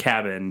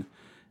cabin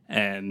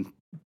and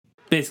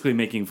basically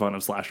making fun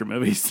of slasher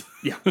movies.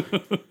 Yeah.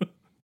 But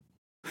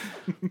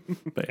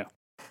yeah.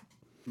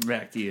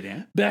 Back to you,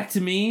 Dan. Back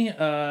to me.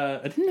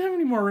 I didn't have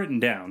any more written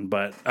down,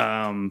 but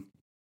I'm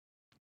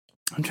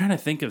trying to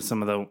think of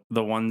some of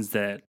the ones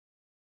that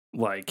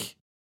like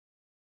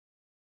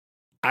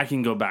I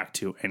can go back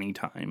to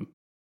anytime.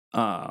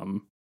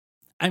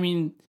 I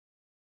mean,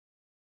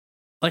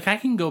 like I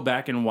can go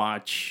back and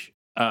watch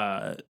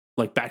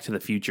like Back to the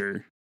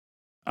Future.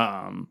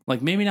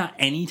 Like maybe not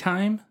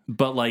anytime,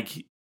 but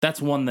like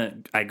that's one that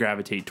I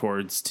gravitate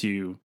towards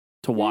to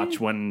watch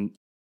when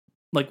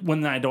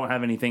I don't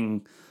have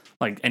anything,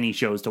 like any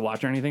shows to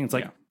watch or anything. It's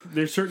like,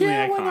 They're certainly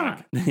yeah, why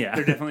iconic. not? Yeah.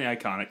 They're definitely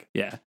iconic.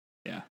 Yeah.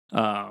 Yeah.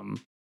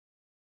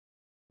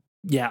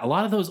 Yeah, a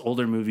lot of those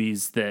older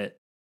movies that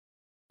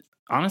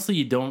honestly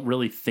you don't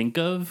really think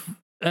of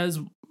as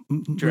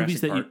movies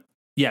that Park.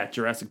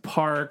 Jurassic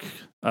Park,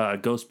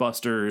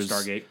 Ghostbusters,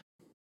 Stargate.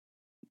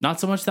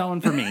 Not so much that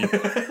one for me,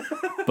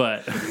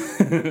 but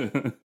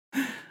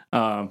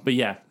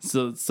yeah,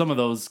 so some of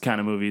those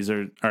kind of movies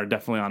are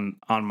definitely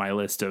on my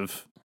list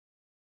of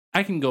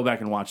I can go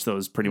back and watch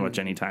those pretty much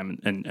anytime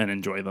and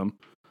enjoy them.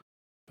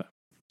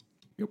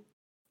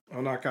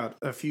 I'll knock out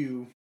a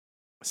few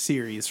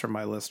series from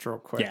my list real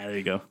quick. Yeah, there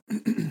you go.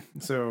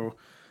 So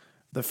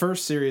the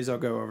first series I'll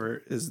go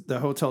over is the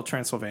Hotel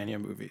Transylvania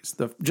movies.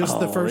 The first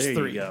there you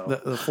 3. go.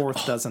 The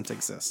fourth doesn't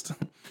exist.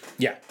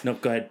 Yeah, no,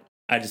 go ahead.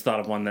 I just thought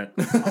of one that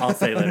I'll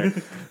say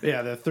later.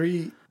 Yeah, the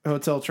 3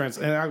 Hotel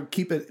and I'll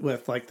keep it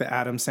with like the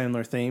Adam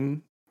Sandler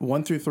theme.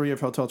 1 through 3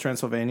 of Hotel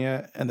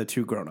Transylvania and the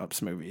 2 Grown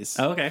Ups movies.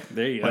 Okay,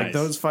 there you go. Like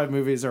those 5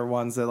 movies are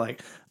ones that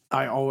like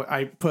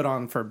I put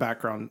on for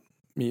background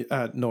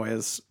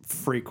noise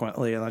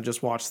frequently, and I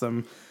just watch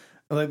them.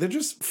 Like they're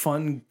just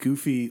fun,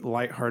 goofy,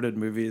 lighthearted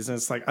movies, and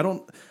it's like I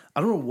don't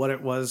I don't know what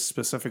it was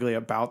specifically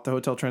about the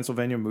Hotel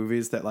Transylvania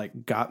movies that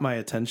like got my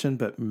attention,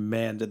 but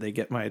man, did they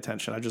get my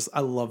attention. I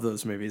love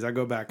those movies. I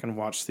go back and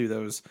watch through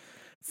those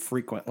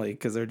frequently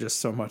because they're just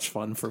so much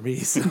fun for me.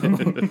 So.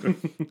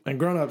 And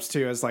Grown Ups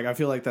too, is like I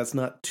feel like that's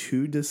not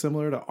too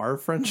dissimilar to our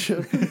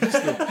friendship.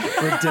 Just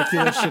the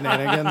ridiculous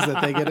shenanigans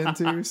that they get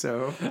into.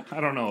 So I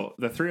don't know.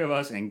 The three of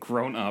us and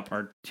Grown Up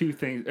are two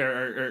things,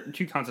 or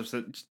two concepts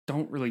that just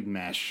don't really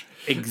mesh.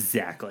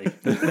 Exactly.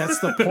 that's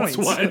the point.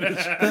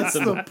 That's That's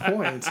the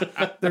point.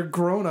 They're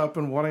grown up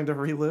and wanting to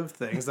relive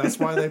things. That's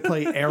why they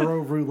play Arrow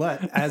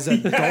Roulette as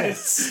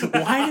adults.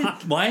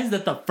 Why is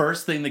that the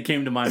first thing that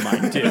came to my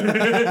mind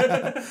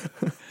too?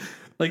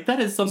 Like that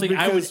is something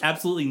I would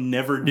absolutely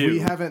never do. We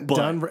haven't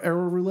done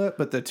Arrow Roulette,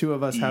 but the two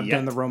of us have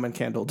done the Roman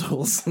candle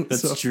duels.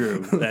 That's true.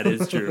 That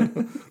is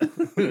true.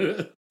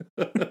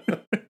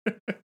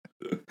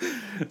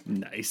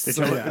 Nice.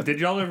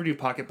 Did y'all ever do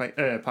pocket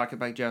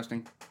bike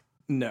jousting?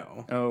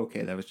 No. Oh,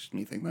 okay, that was just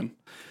me thing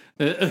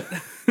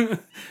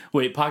then.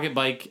 Wait, pocket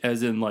bike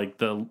as in like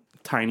the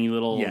tiny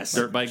little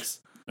dirt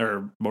bikes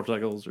or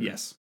motorcycles? Or...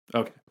 Yes.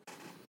 Okay.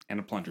 And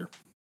a plunger.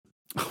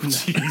 Oh,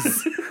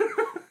 jeez.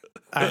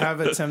 I have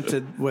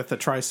attempted with a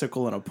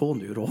tricycle and a pool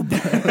noodle.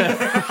 But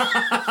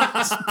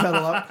just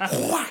pedal up.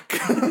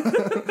 Whack.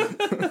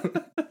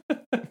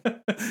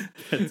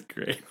 That's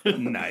great.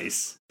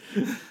 Nice.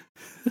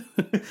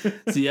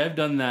 See, I've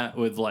done that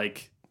with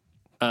like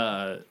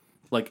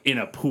in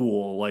a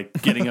pool, like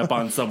getting up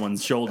on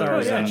someone's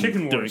shoulders. yeah, and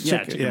Chicken doing- Wars.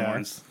 Yeah, Chicken Chicken yeah.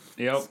 Wars.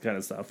 Yep. Kind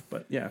of stuff.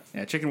 But yeah.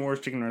 Yeah, Chicken Wars,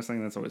 chicken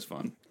wrestling, that's always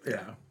fun.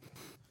 Yeah.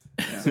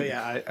 So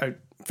yeah, I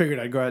figured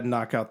I'd go ahead and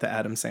knock out the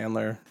Adam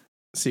Sandler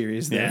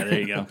series there. Yeah, there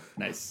you go.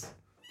 Nice.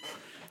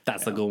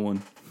 That's a good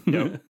one.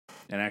 Yep.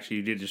 And actually,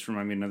 you did just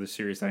remind me of another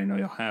series that I know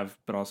you'll have,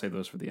 but I'll save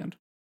those for the end.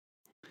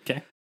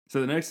 Okay.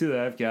 So the next two that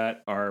I've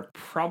got are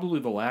probably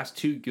the last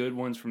two good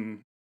ones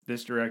from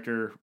this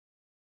director,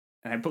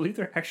 and I believe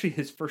they're actually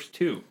his first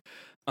two.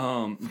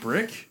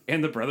 Brick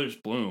and the Brothers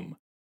Bloom.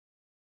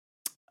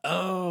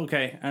 Oh,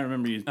 okay. I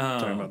remember you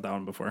talking about that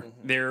one before.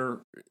 They're,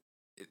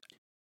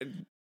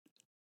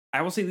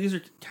 I will say these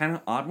are kind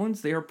of odd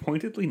ones. They are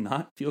pointedly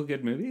not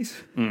feel-good movies.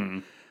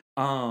 Mm.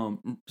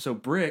 So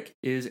Brick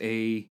is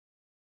a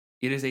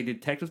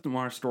detective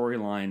noir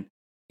storyline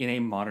in a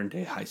modern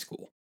day high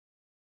school.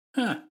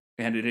 Huh.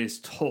 And it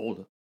is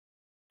told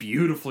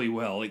beautifully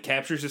well. It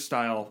captures his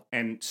style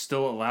and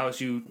still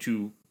allows you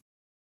to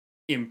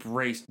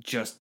embrace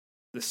just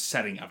the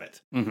setting of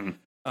it.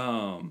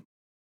 Mm-hmm.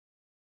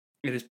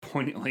 It is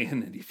poignantly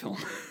an indie film.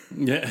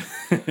 Yeah.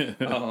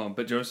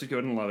 But Joseph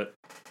Gordon-Levitt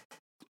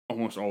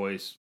almost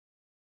always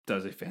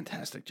does a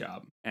fantastic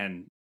job,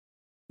 and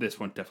this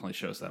one definitely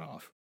shows that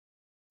off.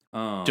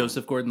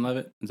 Joseph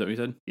Gordon-Levitt? Is that what you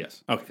said?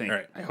 Yes. Okay, all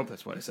right. I hope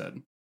that's what I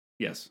said.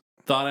 Yes.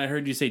 Thought I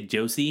heard you say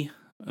Josie,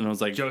 and I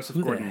was like, Joseph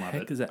who the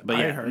Gordon-Levitt. heck is that? But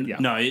I yeah, heard, yeah.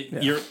 no,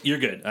 you're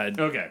good.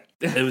 Okay.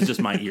 It was just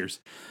my ears.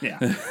 Yeah.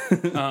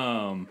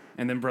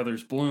 And then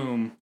Brothers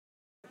Bloom,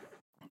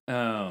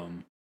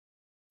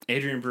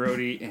 Adrian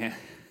Brody, and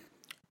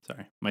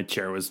Sorry, my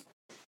chair was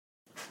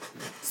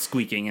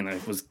squeaking, and I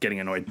was getting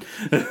annoyed.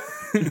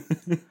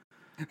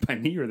 by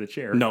me or the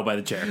chair? No, by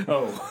the chair.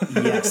 Oh.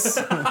 Yes.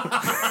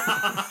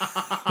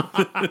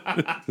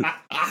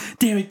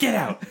 Damn it, get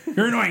out.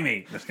 You're annoying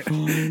me.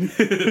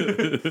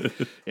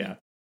 Yeah.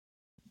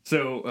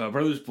 So,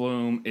 Brothers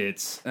Bloom,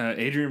 it's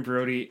Adrian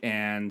Brody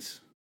and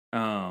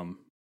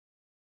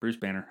Bruce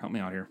Banner. Help me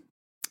out here.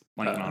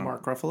 Blanking on him.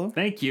 Mark Ruffalo.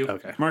 Thank you.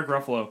 Okay. Mark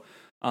Ruffalo.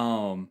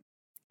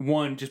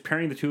 One, just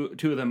pairing the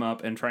two of them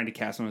up and trying to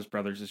cast them as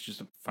brothers is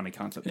just a funny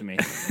concept to me.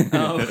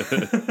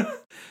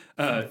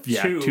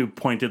 Yeah, two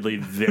pointedly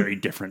very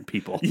different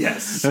people.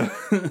 Yes.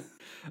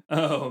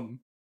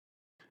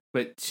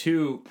 But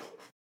two,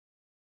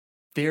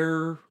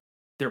 their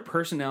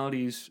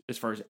personalities, as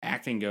far as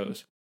acting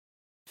goes,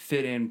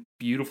 fit in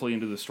beautifully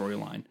into the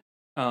storyline.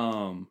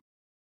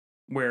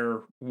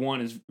 Where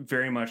one is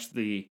very much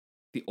the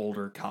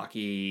older,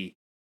 cocky,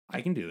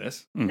 I can do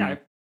this. Mhm. Yeah,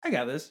 I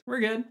got this.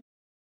 We're good.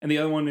 And the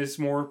other one is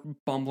more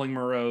bumbling,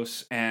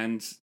 morose,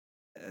 and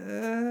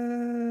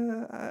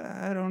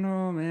I don't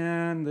know,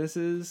 man. This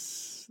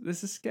is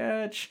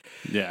sketch.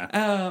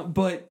 Yeah.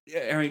 But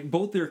I mean,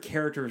 both their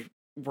characters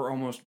were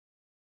almost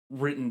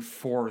written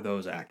for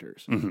those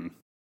actors.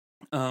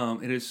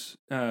 Mm-hmm. It is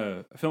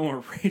a film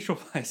where Rachel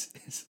Weisz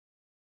is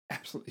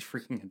absolutely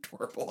freaking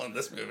adorable in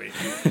this movie.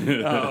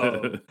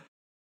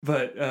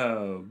 But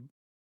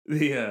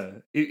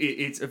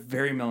it's a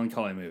very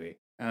melancholy movie.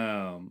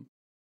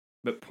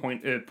 But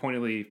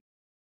pointedly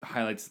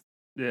highlights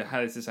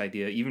this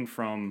idea, even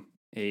from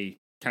a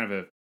kind of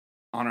a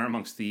honor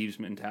amongst thieves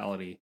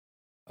mentality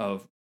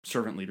of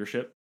servant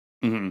leadership.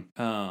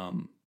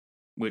 Mm-hmm.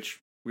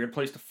 Which weird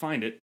place to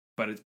find it,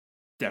 but it's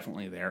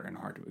definitely there and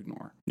hard to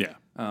ignore. Yeah.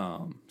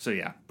 So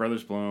yeah,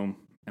 Brothers Bloom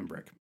and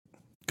Brick.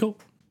 Cool.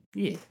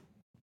 Yeah.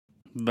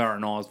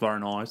 Very nice, very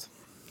nice.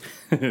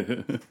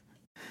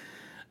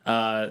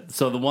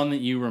 So the one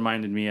that you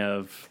reminded me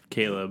of,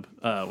 Caleb,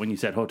 when you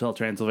said Hotel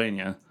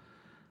Transylvania,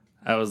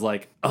 I was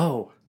like,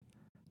 oh,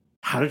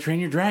 How to Train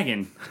Your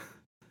Dragon.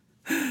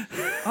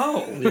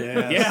 Oh,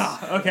 Yes.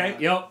 yeah. Okay.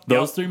 Yep.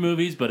 Those three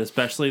movies, but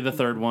especially the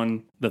third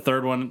one. The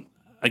third one,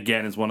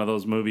 again, is one of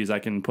those movies I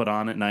can put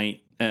on at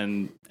night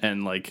and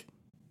like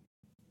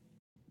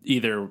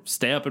either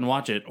stay up and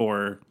watch it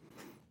or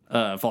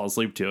fall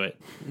asleep to it,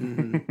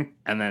 and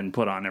then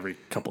put on every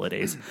couple of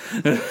days.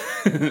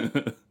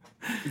 The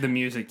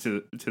music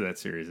to that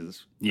series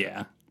is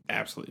Yeah,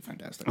 absolutely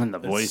fantastic. and the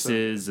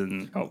voices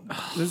and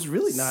There's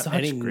really not Such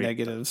any great-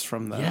 negatives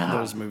from Yeah.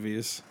 those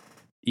movies.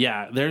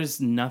 yeah,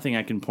 there's nothing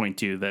I can point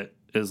to that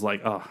is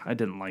like, oh, I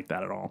didn't like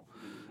that at all.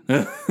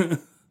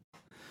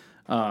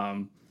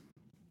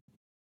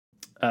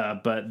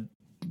 But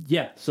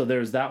yeah, so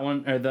there's that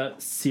one or the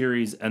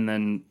series, and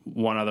then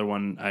one other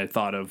one I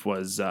thought of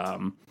was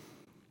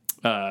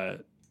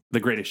The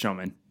Greatest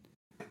Showman.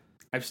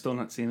 I've still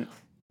not seen it.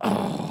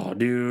 Oh,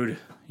 dude,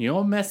 you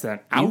don't mess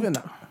that out.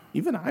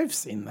 Even I've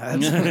seen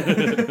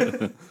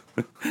that.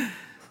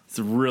 It's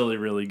really,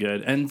 really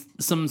good, and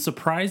some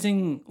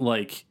surprising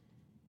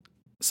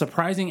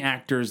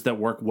actors that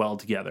work well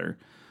together.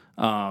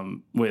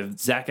 With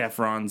Zac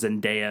Efron,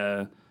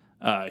 Zendaya,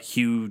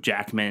 Hugh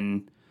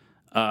Jackman.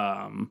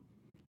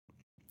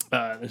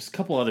 There's a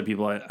couple other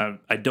people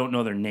I don't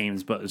know their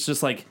names, but it's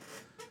just like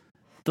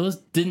those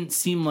didn't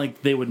seem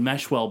like they would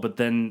mesh well. But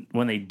then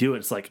when they do,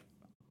 it's like,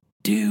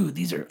 dude,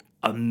 these are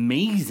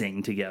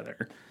amazing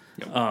together.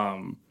 Yep.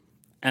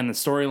 And the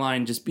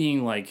storyline just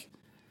being like,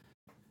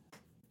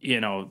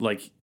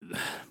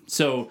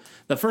 so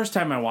the first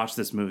time I watched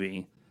this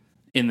movie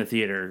in the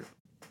theater,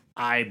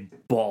 I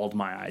bawled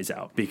my eyes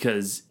out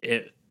because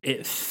it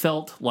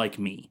felt like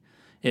me.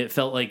 It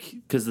felt like,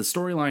 because the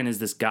storyline is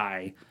this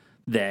guy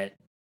that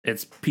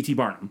it's P.T.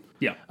 Barnum.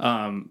 Yeah.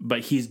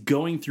 But he's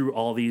going through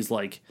all these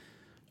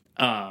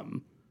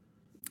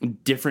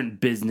different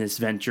business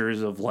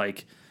ventures of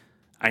like,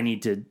 I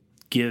need to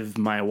give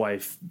my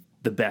wife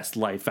the best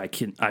life I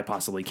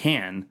possibly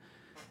can.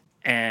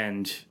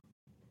 And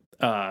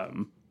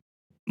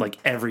like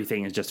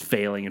everything is just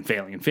failing and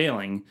failing and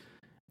failing.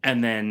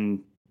 And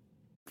then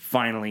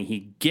finally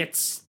he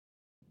gets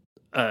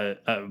a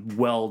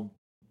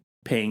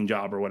well-paying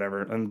job or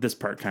whatever, and this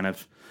part kind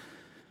of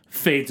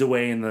fades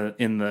away in the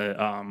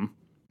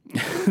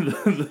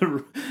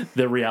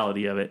the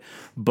reality of it,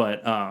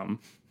 but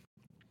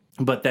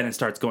then it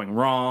starts going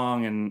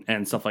wrong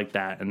and stuff like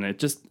that, and it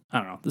just, I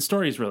don't know, the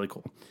story is really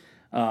cool,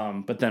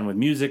 but then with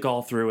music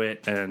all through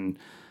it, and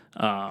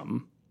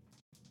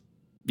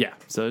yeah,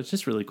 so it's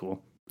just really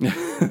cool.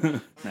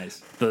 Nice.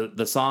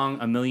 The song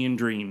 "A Million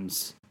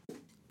Dreams,"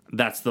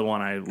 that's the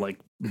one I like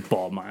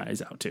bawled my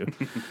eyes out to.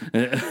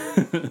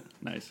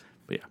 Nice.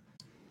 But yeah.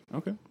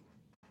 Okay.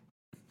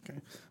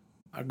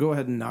 I'll go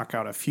ahead and knock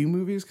out a few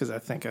movies because I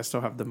think I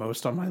still have the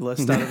most on my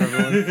list out of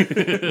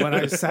everyone. When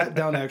I sat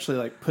down to actually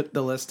like put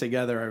the list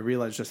together, I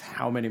realized just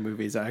how many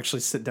movies I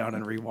actually sit down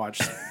and rewatch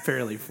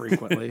fairly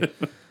frequently.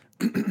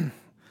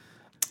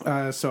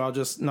 So I'll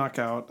just knock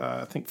out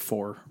I think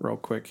 4 real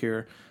quick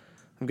here.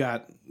 I've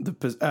got the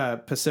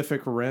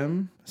Pacific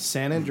Rim,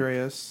 San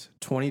Andreas,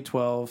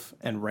 2012,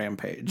 and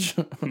Rampage.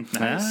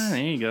 Ah,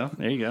 there you go.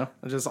 There you go.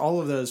 Just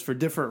all of those for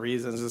different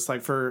reasons. Just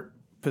like for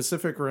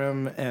Pacific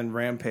Rim and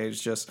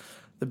Rampage, just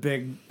the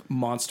big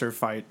monster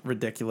fight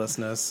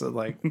ridiculousness.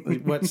 Like,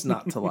 what's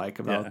not to like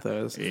about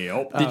those?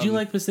 Yep. Did you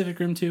like Pacific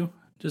Rim 2?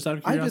 Just out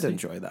of I curiosity? did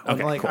enjoy that one.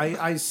 Okay, Like, cool.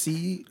 I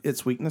see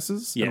its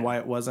weaknesses Yeah. and why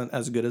it wasn't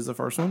as good as the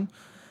first one,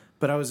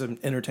 but I was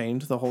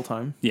entertained the whole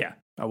time. Yeah.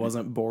 I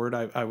wasn't bored.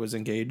 I was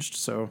engaged,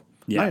 so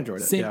Yeah. I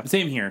enjoyed it. Same, yeah.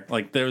 same here.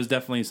 Like, there was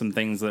definitely some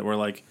things that were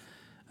like,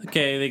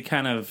 okay, they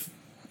kind of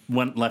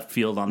went left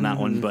field on that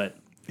one, but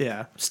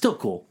Yeah. still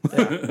cool.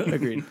 Yeah,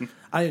 agreed.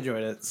 I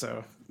enjoyed it.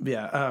 So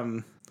yeah.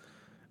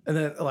 And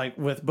then like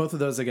with both of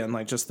those again,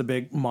 like just the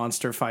big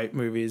monster fight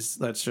movies,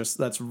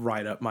 that's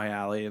right up my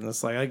alley. And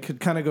it's like I could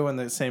kind of go in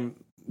the same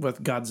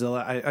with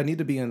Godzilla. I need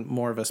to be in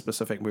more of a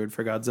specific mood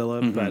for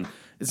Godzilla, but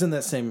it's in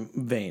that same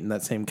vein,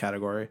 that same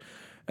category.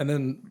 And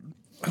then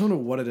I don't know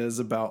what it is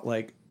about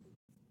like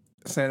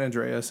San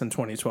Andreas in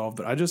 2012,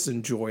 but I just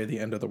enjoy the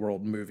end of the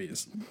world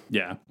movies.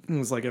 Yeah. It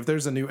was like, if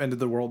there's a new end of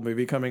the world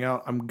movie coming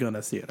out, I'm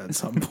gonna see it at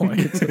some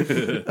point.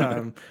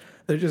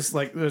 They're just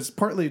like, there's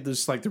partly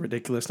just like the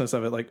ridiculousness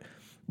of it. Like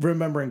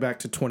remembering back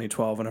to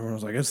 2012 and everyone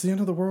was like, it's the end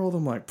of the world.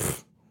 I'm like,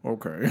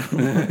 okay.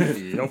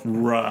 Yep.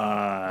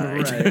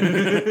 Right.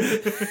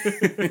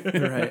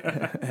 Right.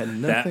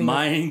 And That nothing,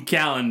 Mayan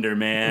calendar,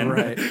 man.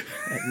 right.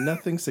 And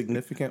nothing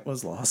significant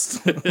was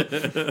lost.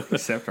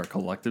 Except our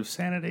collective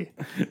sanity.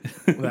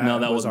 No,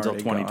 that was was until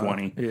already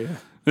gone. 2020.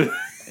 Yeah.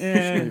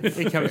 And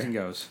it comes and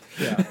goes.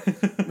 Yeah.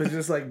 But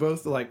just like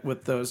both like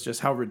with those,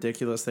 just how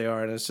ridiculous they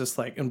are. And it's just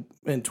like in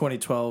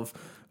 2012,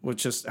 with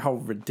just how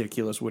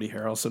ridiculous Woody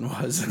Harrelson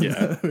was.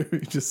 Yeah.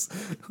 Just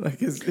like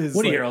his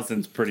Woody like,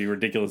 Harrelson's pretty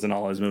ridiculous in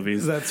all his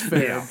movies. That's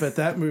fair. Yeah. But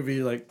that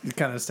movie like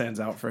kind of stands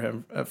out for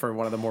him for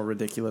one of the more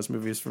ridiculous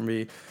movies for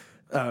me.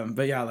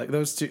 But yeah, like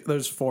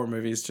those 4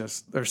 movies,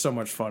 just they're so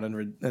much fun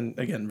and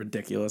again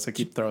ridiculous. I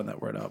keep throwing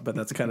that word out, but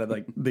that's kind of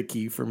like the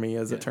key for me,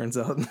 as it turns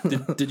out.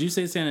 Did you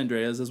say San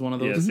Andreas is one of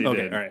those? Yes, he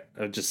okay, did. all right.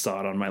 I just saw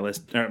it on my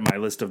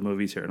list of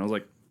movies here, and I was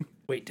like,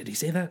 Wait, did he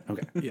say that?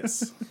 Okay.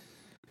 Yes.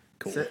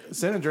 Cool.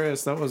 San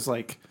Andreas, that was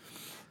like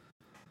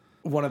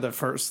one of the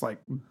first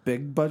like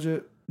big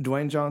budget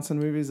Dwayne Johnson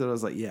movies that I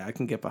was like, yeah, I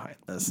can get behind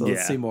this. So let's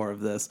Yeah. see more of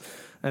this.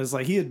 And it was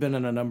like he had been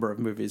in a number of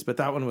movies, but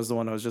that one was the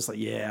one I was just like,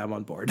 yeah, I'm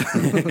on board.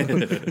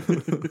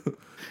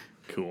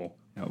 Cool.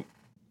 Nope.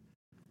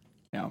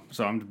 Yeah.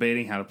 So I'm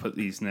debating how to put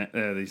these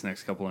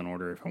next couple in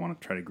order, if I want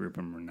to try to group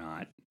them or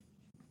not.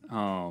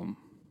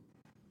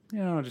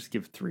 Yeah, I'll just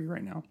give 3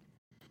 right now.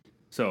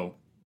 So,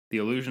 The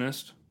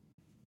Illusionist.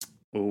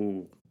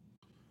 Oh,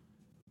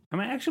 I'm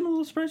a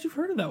little surprised you've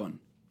heard of that one.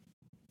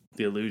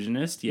 The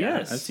Illusionist. Yeah,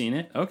 Yes. I've seen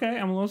it. Okay,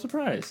 I'm a little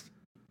surprised.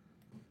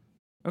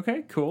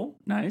 Okay, cool.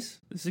 Nice.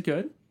 This is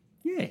good.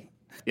 Yay.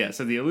 Yeah,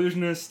 so The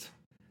Illusionist,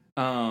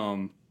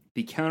 the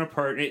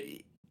counterpart,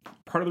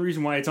 part of the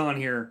reason why it's on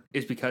here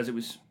is because it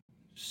was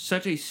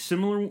such a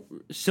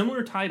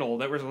similar title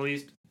that was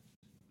released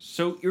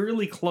so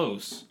eerily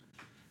close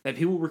that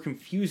people were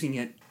confusing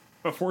it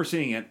before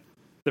seeing it,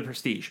 The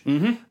Prestige.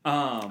 Mm-hmm.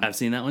 I've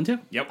seen that one too.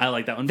 Yep. I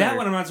like that one That better.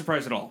 one I'm not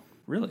surprised at all.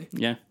 Really?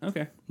 Yeah.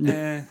 Okay.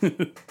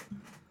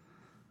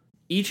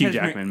 Hugh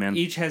Jackman, man.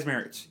 Each has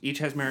merits. Each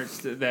has merits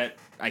that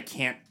I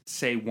can't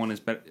say one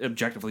is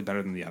objectively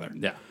better than the other.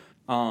 Yeah.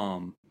 I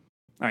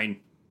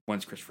mean,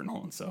 one's Christopher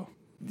Nolan, so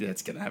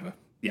that's gonna have a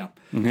yeah.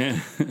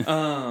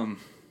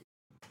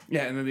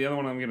 Yeah, and then the other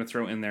one I'm gonna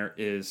throw in there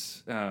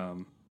is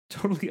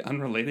totally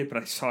unrelated, but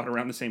I saw it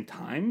around the same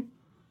time.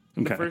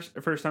 Okay.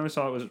 The first time I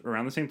saw it was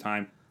around the same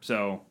time.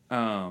 So,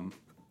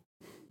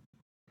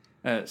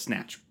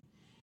 Snatch.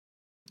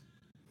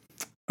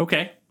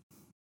 Okay.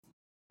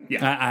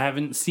 Yeah. I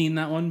haven't seen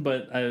that one,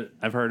 but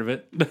I've heard of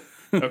it.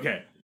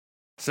 Okay.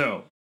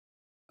 So,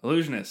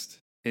 Illusionist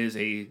is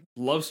a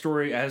love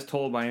story as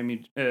told by a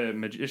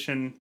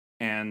magician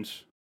and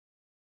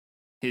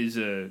his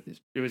it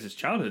was his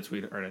childhood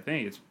sweetheart, I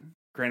think.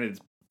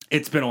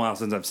 It's been a while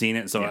since I've seen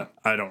it, so Yeah.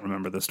 I don't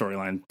remember the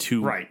storyline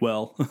too Right.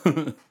 well.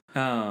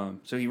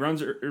 So he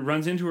runs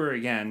into her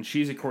again.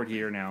 She's a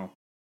courtier now.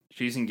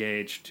 She's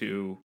engaged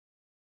to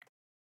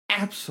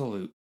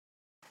absolute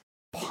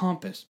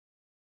pompous.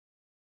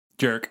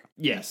 Jerk.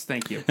 Yes,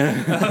 thank you.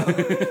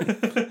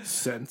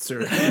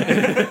 Censor.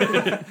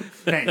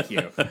 Thank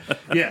you.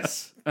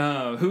 Yes.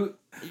 Who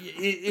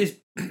is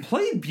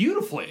played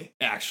beautifully,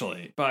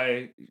 actually,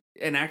 by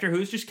an actor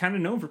who's just kind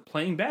of known for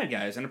playing bad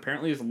guys and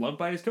apparently is loved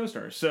by his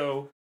co-stars.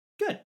 So,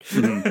 good.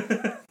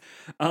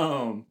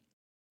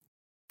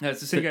 That's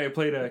the same guy who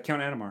played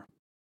Count Adamar.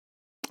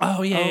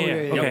 Oh yeah, yeah,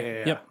 yeah, okay,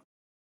 yeah. yep.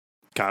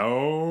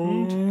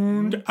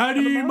 Count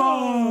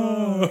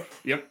Adamar.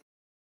 Yep.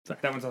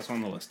 That one's also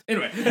on the list.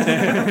 Anyway.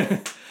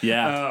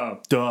 Yeah.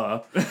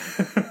 Duh.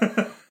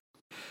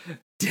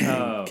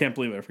 Dang. Can't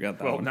believe I forgot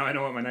that Well, one. now I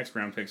know what my next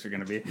round picks are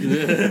going to be.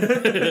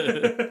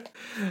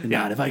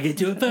 Not if I get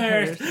to it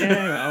first.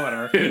 Yeah,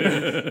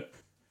 whatever.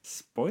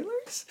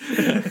 Spoilers?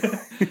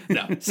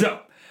 No.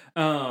 So,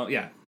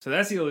 yeah. So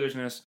that's The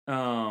Illusionist.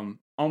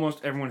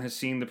 Almost everyone has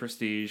seen The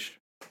Prestige,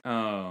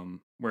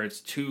 where it's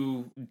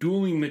two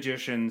dueling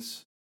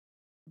magicians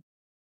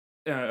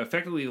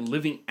effectively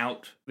living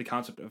out the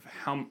concept of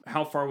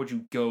how far would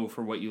you go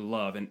for what you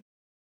love,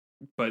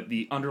 but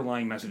the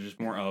underlying message is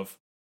more of,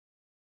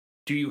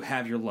 do you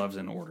have your loves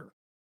in order?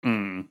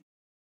 Mm.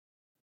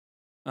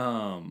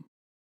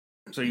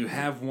 So you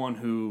have one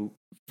who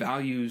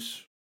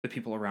values the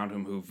people around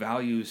him, who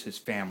values his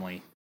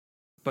family,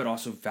 but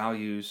also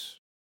values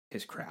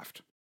his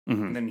craft.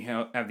 Mm-hmm. And then you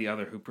have the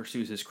other who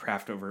pursues his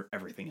craft over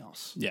everything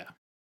else. Yeah.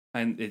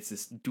 And it's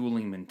this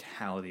dueling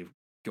mentality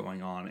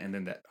going on, and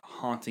then that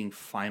haunting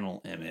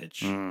final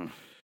image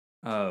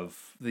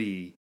of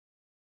the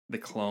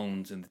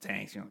clones and the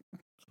tanks. You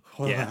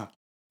know, yeah.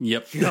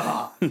 Yep.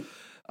 Yeah.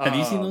 Have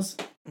you seen those?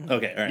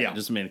 Okay, all right. Yeah.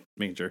 Just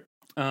making sure.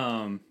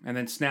 And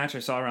then Snatch I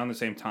saw around the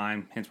same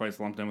time, hence why it's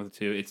lumped in with the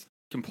two. It's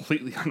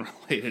completely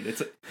unrelated.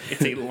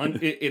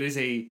 It is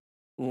a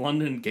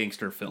London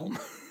gangster film.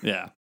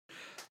 Yeah.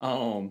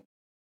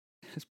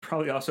 It's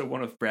probably also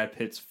one of Brad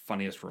Pitt's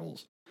funniest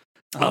roles.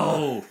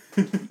 Oh,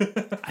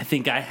 I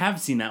think I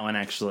have seen that one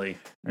actually.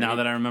 Now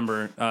that I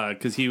remember,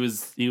 because he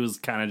was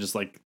kind of just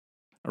like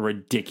a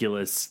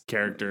ridiculous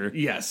character.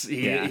 Yes,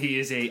 he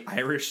is a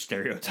Irish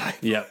stereotype.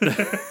 Yep.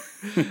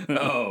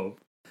 Oh,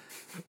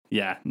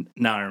 yeah.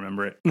 Now I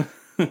remember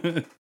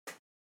it.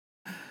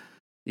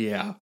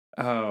 yeah.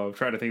 Oh, I'm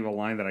trying to think of a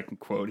line that I can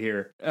quote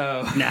here.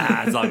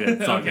 Nah, it's all good.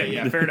 It's all Okay, good.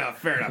 yeah, fair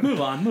enough.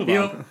 Move on.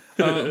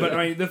 But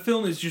I mean, the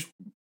film is just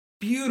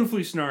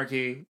beautifully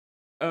snarky,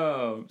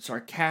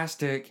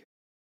 sarcastic,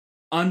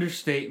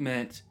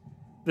 understatement.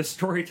 The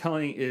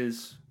storytelling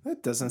is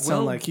That doesn't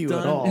sound like you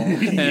at done. all.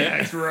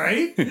 yes,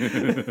 right.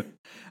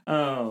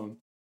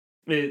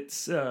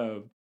 It's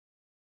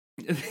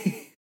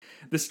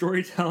the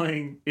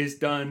storytelling is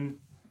done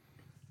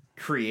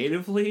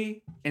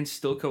creatively and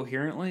still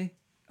coherently.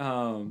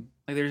 Like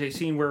there's a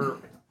scene where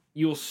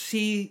you'll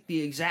see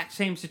the exact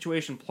same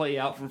situation play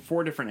out from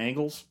 4 different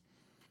angles.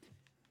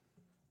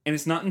 And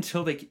it's not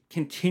until they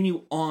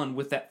continue on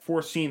with that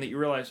fourth scene that you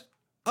realize,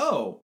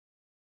 oh,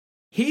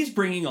 he's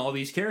bringing all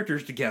these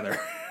characters together.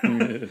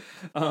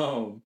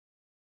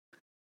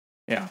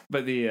 Yeah,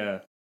 but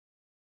the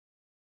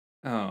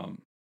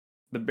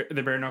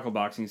bare knuckle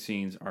boxing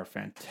scenes are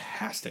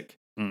fantastic.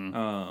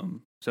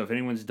 So if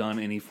anyone's done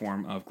any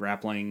form of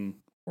grappling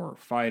or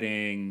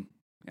fighting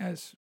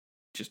as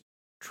just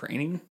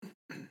training,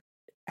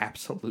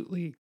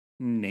 absolutely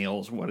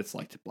nails what it's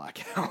like to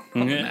black out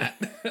on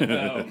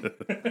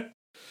that.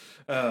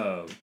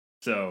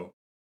 So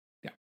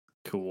yeah,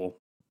 Cool.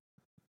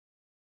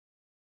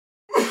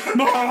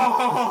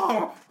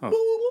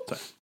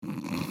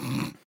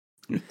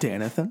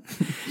 Danathan.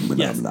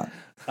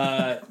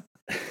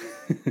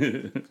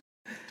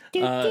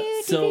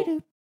 Yes.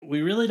 So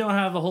we really don't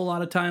have a whole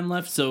lot of time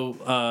left,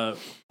 so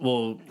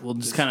we'll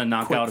just kind of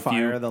knock quick out a few.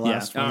 fire the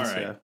last All ones,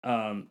 right.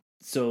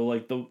 So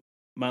like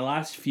my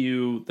last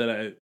few that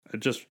I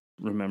just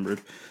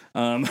remembered.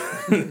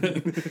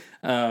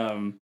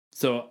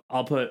 So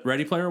I'll put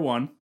Ready Player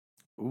One.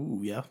 Ooh,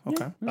 yeah.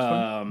 Okay.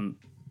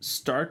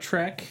 Star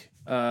Trek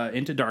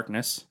Into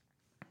Darkness,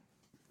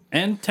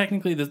 and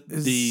technically the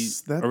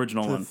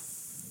original one.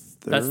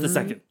 That's the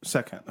second.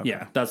 Second. Okay.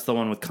 Yeah, that's the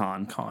one with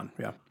Khan.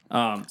 Yeah.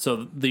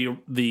 So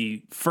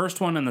the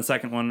first one and the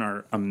second one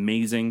are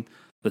amazing.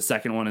 The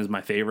second one is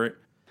my favorite.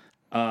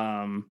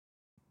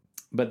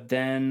 But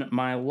then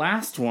my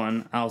last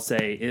one I'll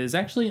say is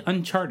actually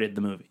Uncharted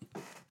the movie.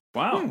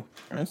 wow.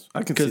 Nice.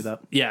 I can see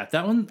that. Yeah,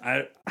 that one.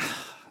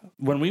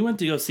 When we went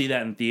to go see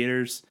that in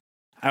theaters,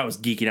 I was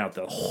geeking out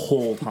the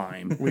whole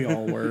time. We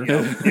all were.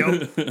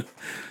 Yep.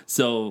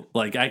 So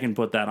like I can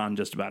put that on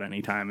just about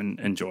any time and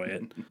enjoy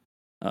it.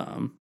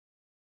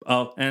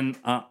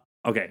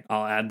 Okay,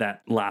 I'll add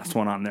that last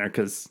one on there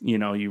because you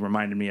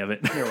reminded me of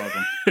it. You're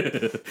welcome.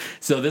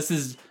 So this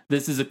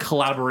is a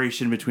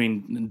collaboration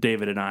between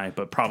David and I,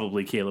 but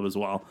probably Caleb as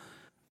well.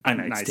 A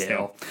Knight's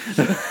Tale.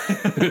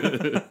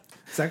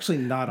 It's actually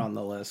not on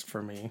the list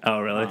for me.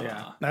 Oh, really?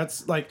 Yeah.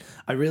 That's like,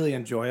 I really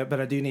enjoy it,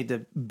 but I do need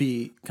to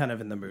be kind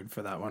of in the mood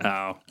for that one.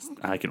 Oh,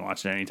 I can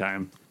watch it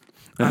anytime.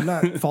 I'm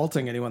not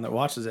faulting anyone that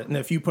watches it. And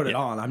if you put it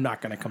on, I'm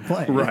not going to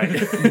complain. Right.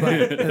 But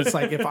it's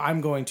like, if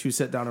I'm going to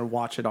sit down and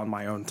watch it on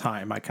my own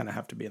time, I kind of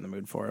have to be in the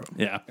mood for it.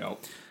 Yeah. Yep.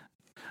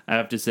 I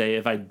have to say,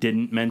 if I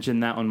didn't mention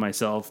that one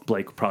myself,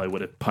 Blake probably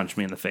would have punched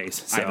me in the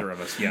face. So. Either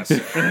of us, yes.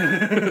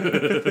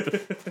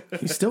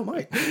 He still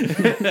might.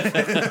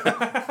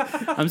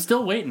 I'm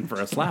still waiting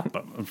for a slap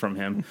from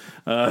him.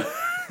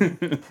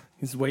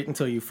 He's waiting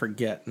until you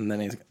forget, and then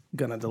he's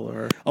going to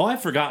deliver. Oh,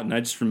 I've forgotten. I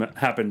just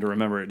happened to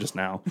remember it just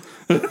now.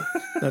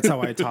 That's how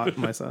I taught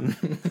my son.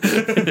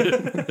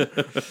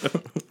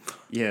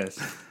 Yes.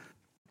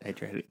 I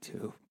dread it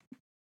too.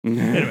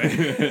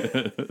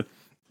 Anyway.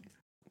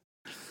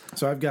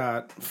 So I've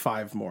got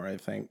 5 more, I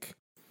think.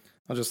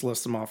 I'll just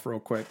list them off real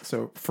quick.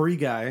 So Free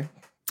Guy.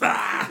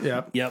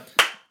 Yep. Yep.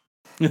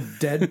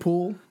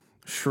 Deadpool,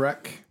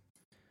 Shrek,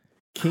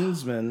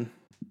 Kingsman,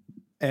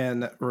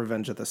 and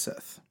Revenge of the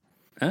Sith.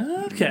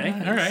 Okay.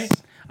 Nice. All right.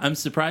 I'm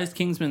surprised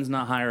Kingsman's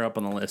not higher up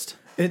on the list.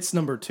 It's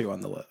number 2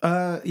 on the list.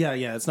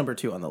 Yeah, it's number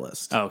 2 on the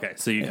list. Oh, okay.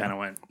 So you kind of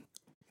went.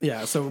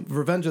 Yeah, so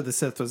Revenge of the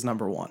Sith was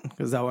number 1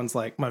 because that one's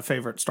like my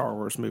favorite Star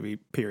Wars movie,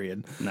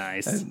 period.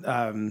 Nice.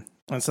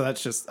 And so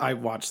that's just, I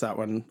watch that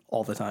one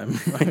all the time.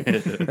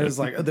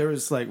 There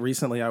was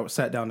recently I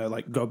sat down to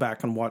like go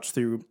back and watch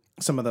through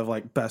some of the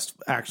like best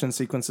action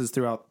sequences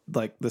throughout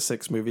like the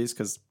 6 movies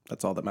because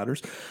that's all that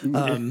matters.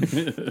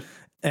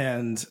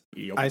 And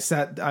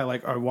Yep.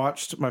 I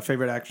watched my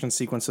favorite action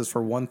sequences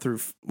for 1,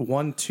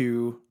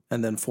 2,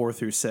 and then 4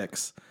 through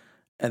 6.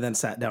 And then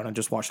sat down and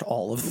just watched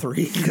all of 3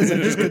 because I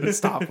just couldn't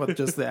stop with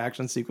just the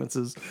action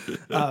sequences.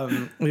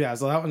 Yeah,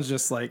 so that one's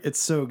just like, it's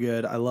so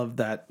good. I love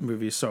that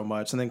movie so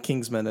much. And then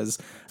Kingsman is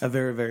a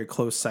very, very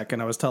close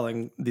second. I was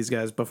telling these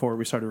guys before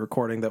we started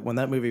recording that when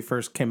that movie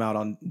first came out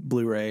on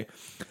Blu-ray,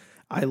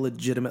 I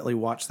legitimately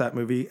watched that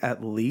movie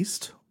at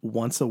least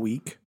once a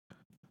week.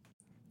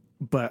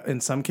 But in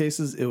some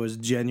cases, it was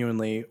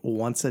genuinely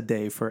once a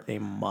day for a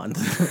month.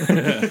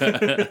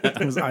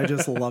 I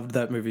just loved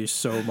that movie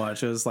so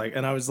much. It was like,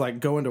 and I was like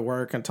going to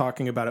work and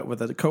talking about it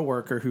with a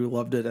coworker who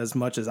loved it as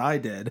much as I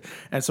did.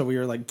 And so we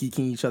were like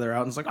geeking each other out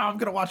and it's like, oh, I'm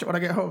going to watch it when I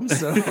get home.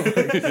 So,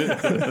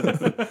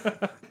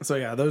 so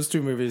yeah, those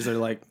 2 movies are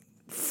like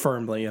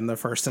firmly in the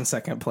first and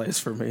second place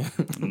for me.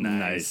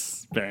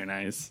 Nice. Very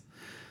nice.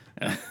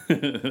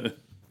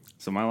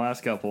 So my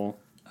last couple,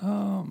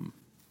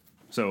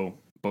 so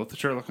both the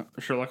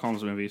Sherlock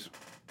Holmes movies,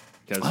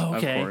 because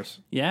of course,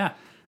 yeah,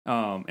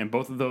 and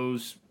both of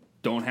those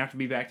don't have to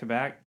be back to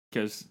back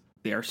because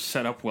they are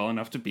set up well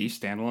enough to be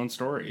standalone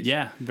stories.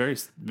 Yeah, very,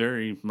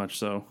 very much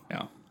so.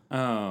 Yeah.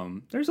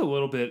 There's a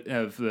little bit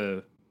of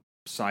the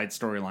side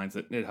storylines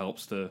that it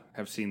helps to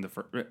have seen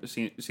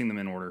seen them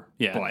in order.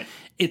 Yeah, but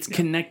it's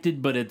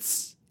connected, but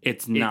it's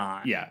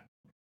not. Yeah,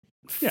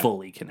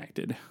 fully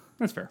connected.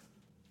 That's fair.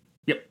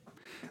 Yep.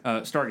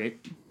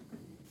 Stargate.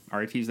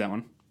 Already teased that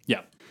one.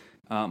 Yeah.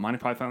 Monty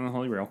Python and the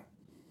Holy Grail.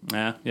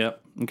 Yeah.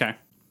 Yep. Okay.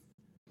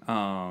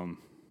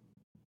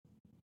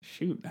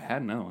 Shoot, I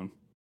had another one.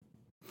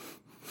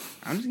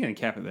 I'm just gonna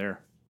cap it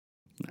there.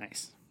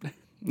 Nice.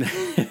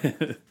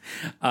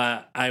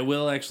 I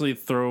will actually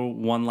throw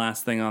one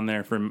last thing on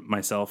there for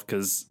myself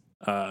because,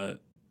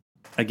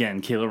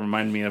 again, Kayla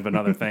reminded me of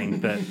another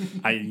thing that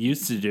I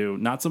used to do,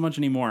 not so much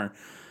anymore,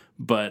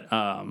 but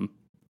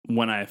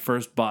when I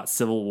first bought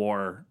Civil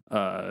War,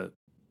 the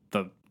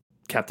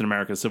Captain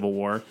America Civil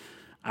War,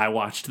 I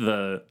watched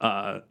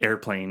the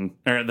airplane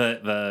or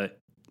the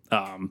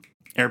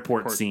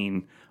airport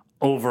scene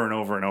over and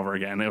over and over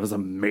again. It was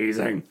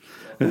amazing.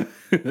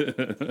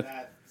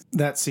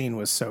 That scene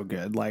was so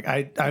good. Like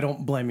I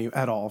don't blame you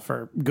at all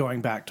for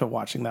going back to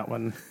watching that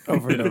one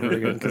over and over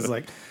again because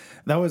like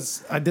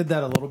I did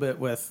that a little bit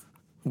with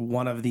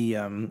one of the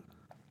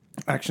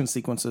action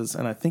sequences,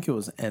 and I think it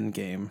was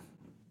Endgame.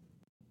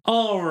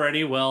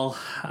 Alrighty, well,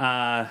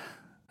 I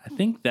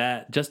think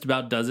that just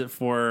about does it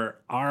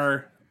for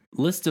our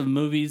list of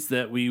movies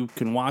that we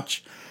can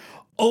watch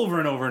over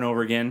and over and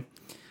over again.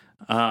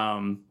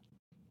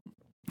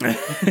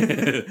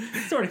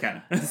 Sort of,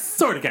 kind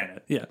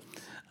of. Yeah.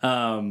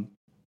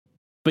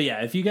 But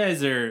yeah, if you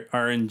guys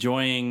are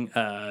enjoying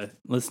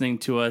listening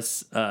to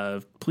us,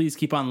 please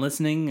keep on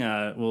listening.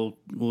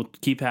 We'll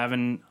keep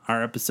having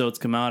our episodes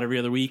come out every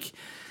other week,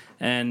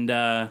 and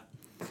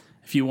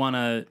if you want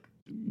to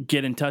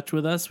get in touch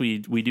with us, we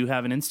do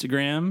have an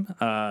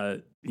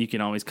Instagram. You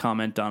can always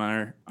comment on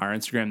our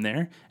Instagram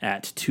there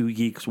at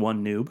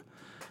 2geeks1noob.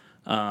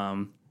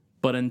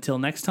 But until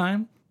next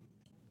time,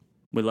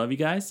 we love you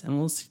guys, and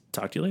we'll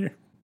talk to you later.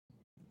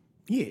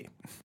 Yeah.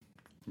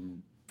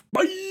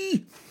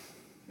 Bye.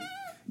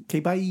 Okay,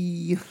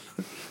 bye.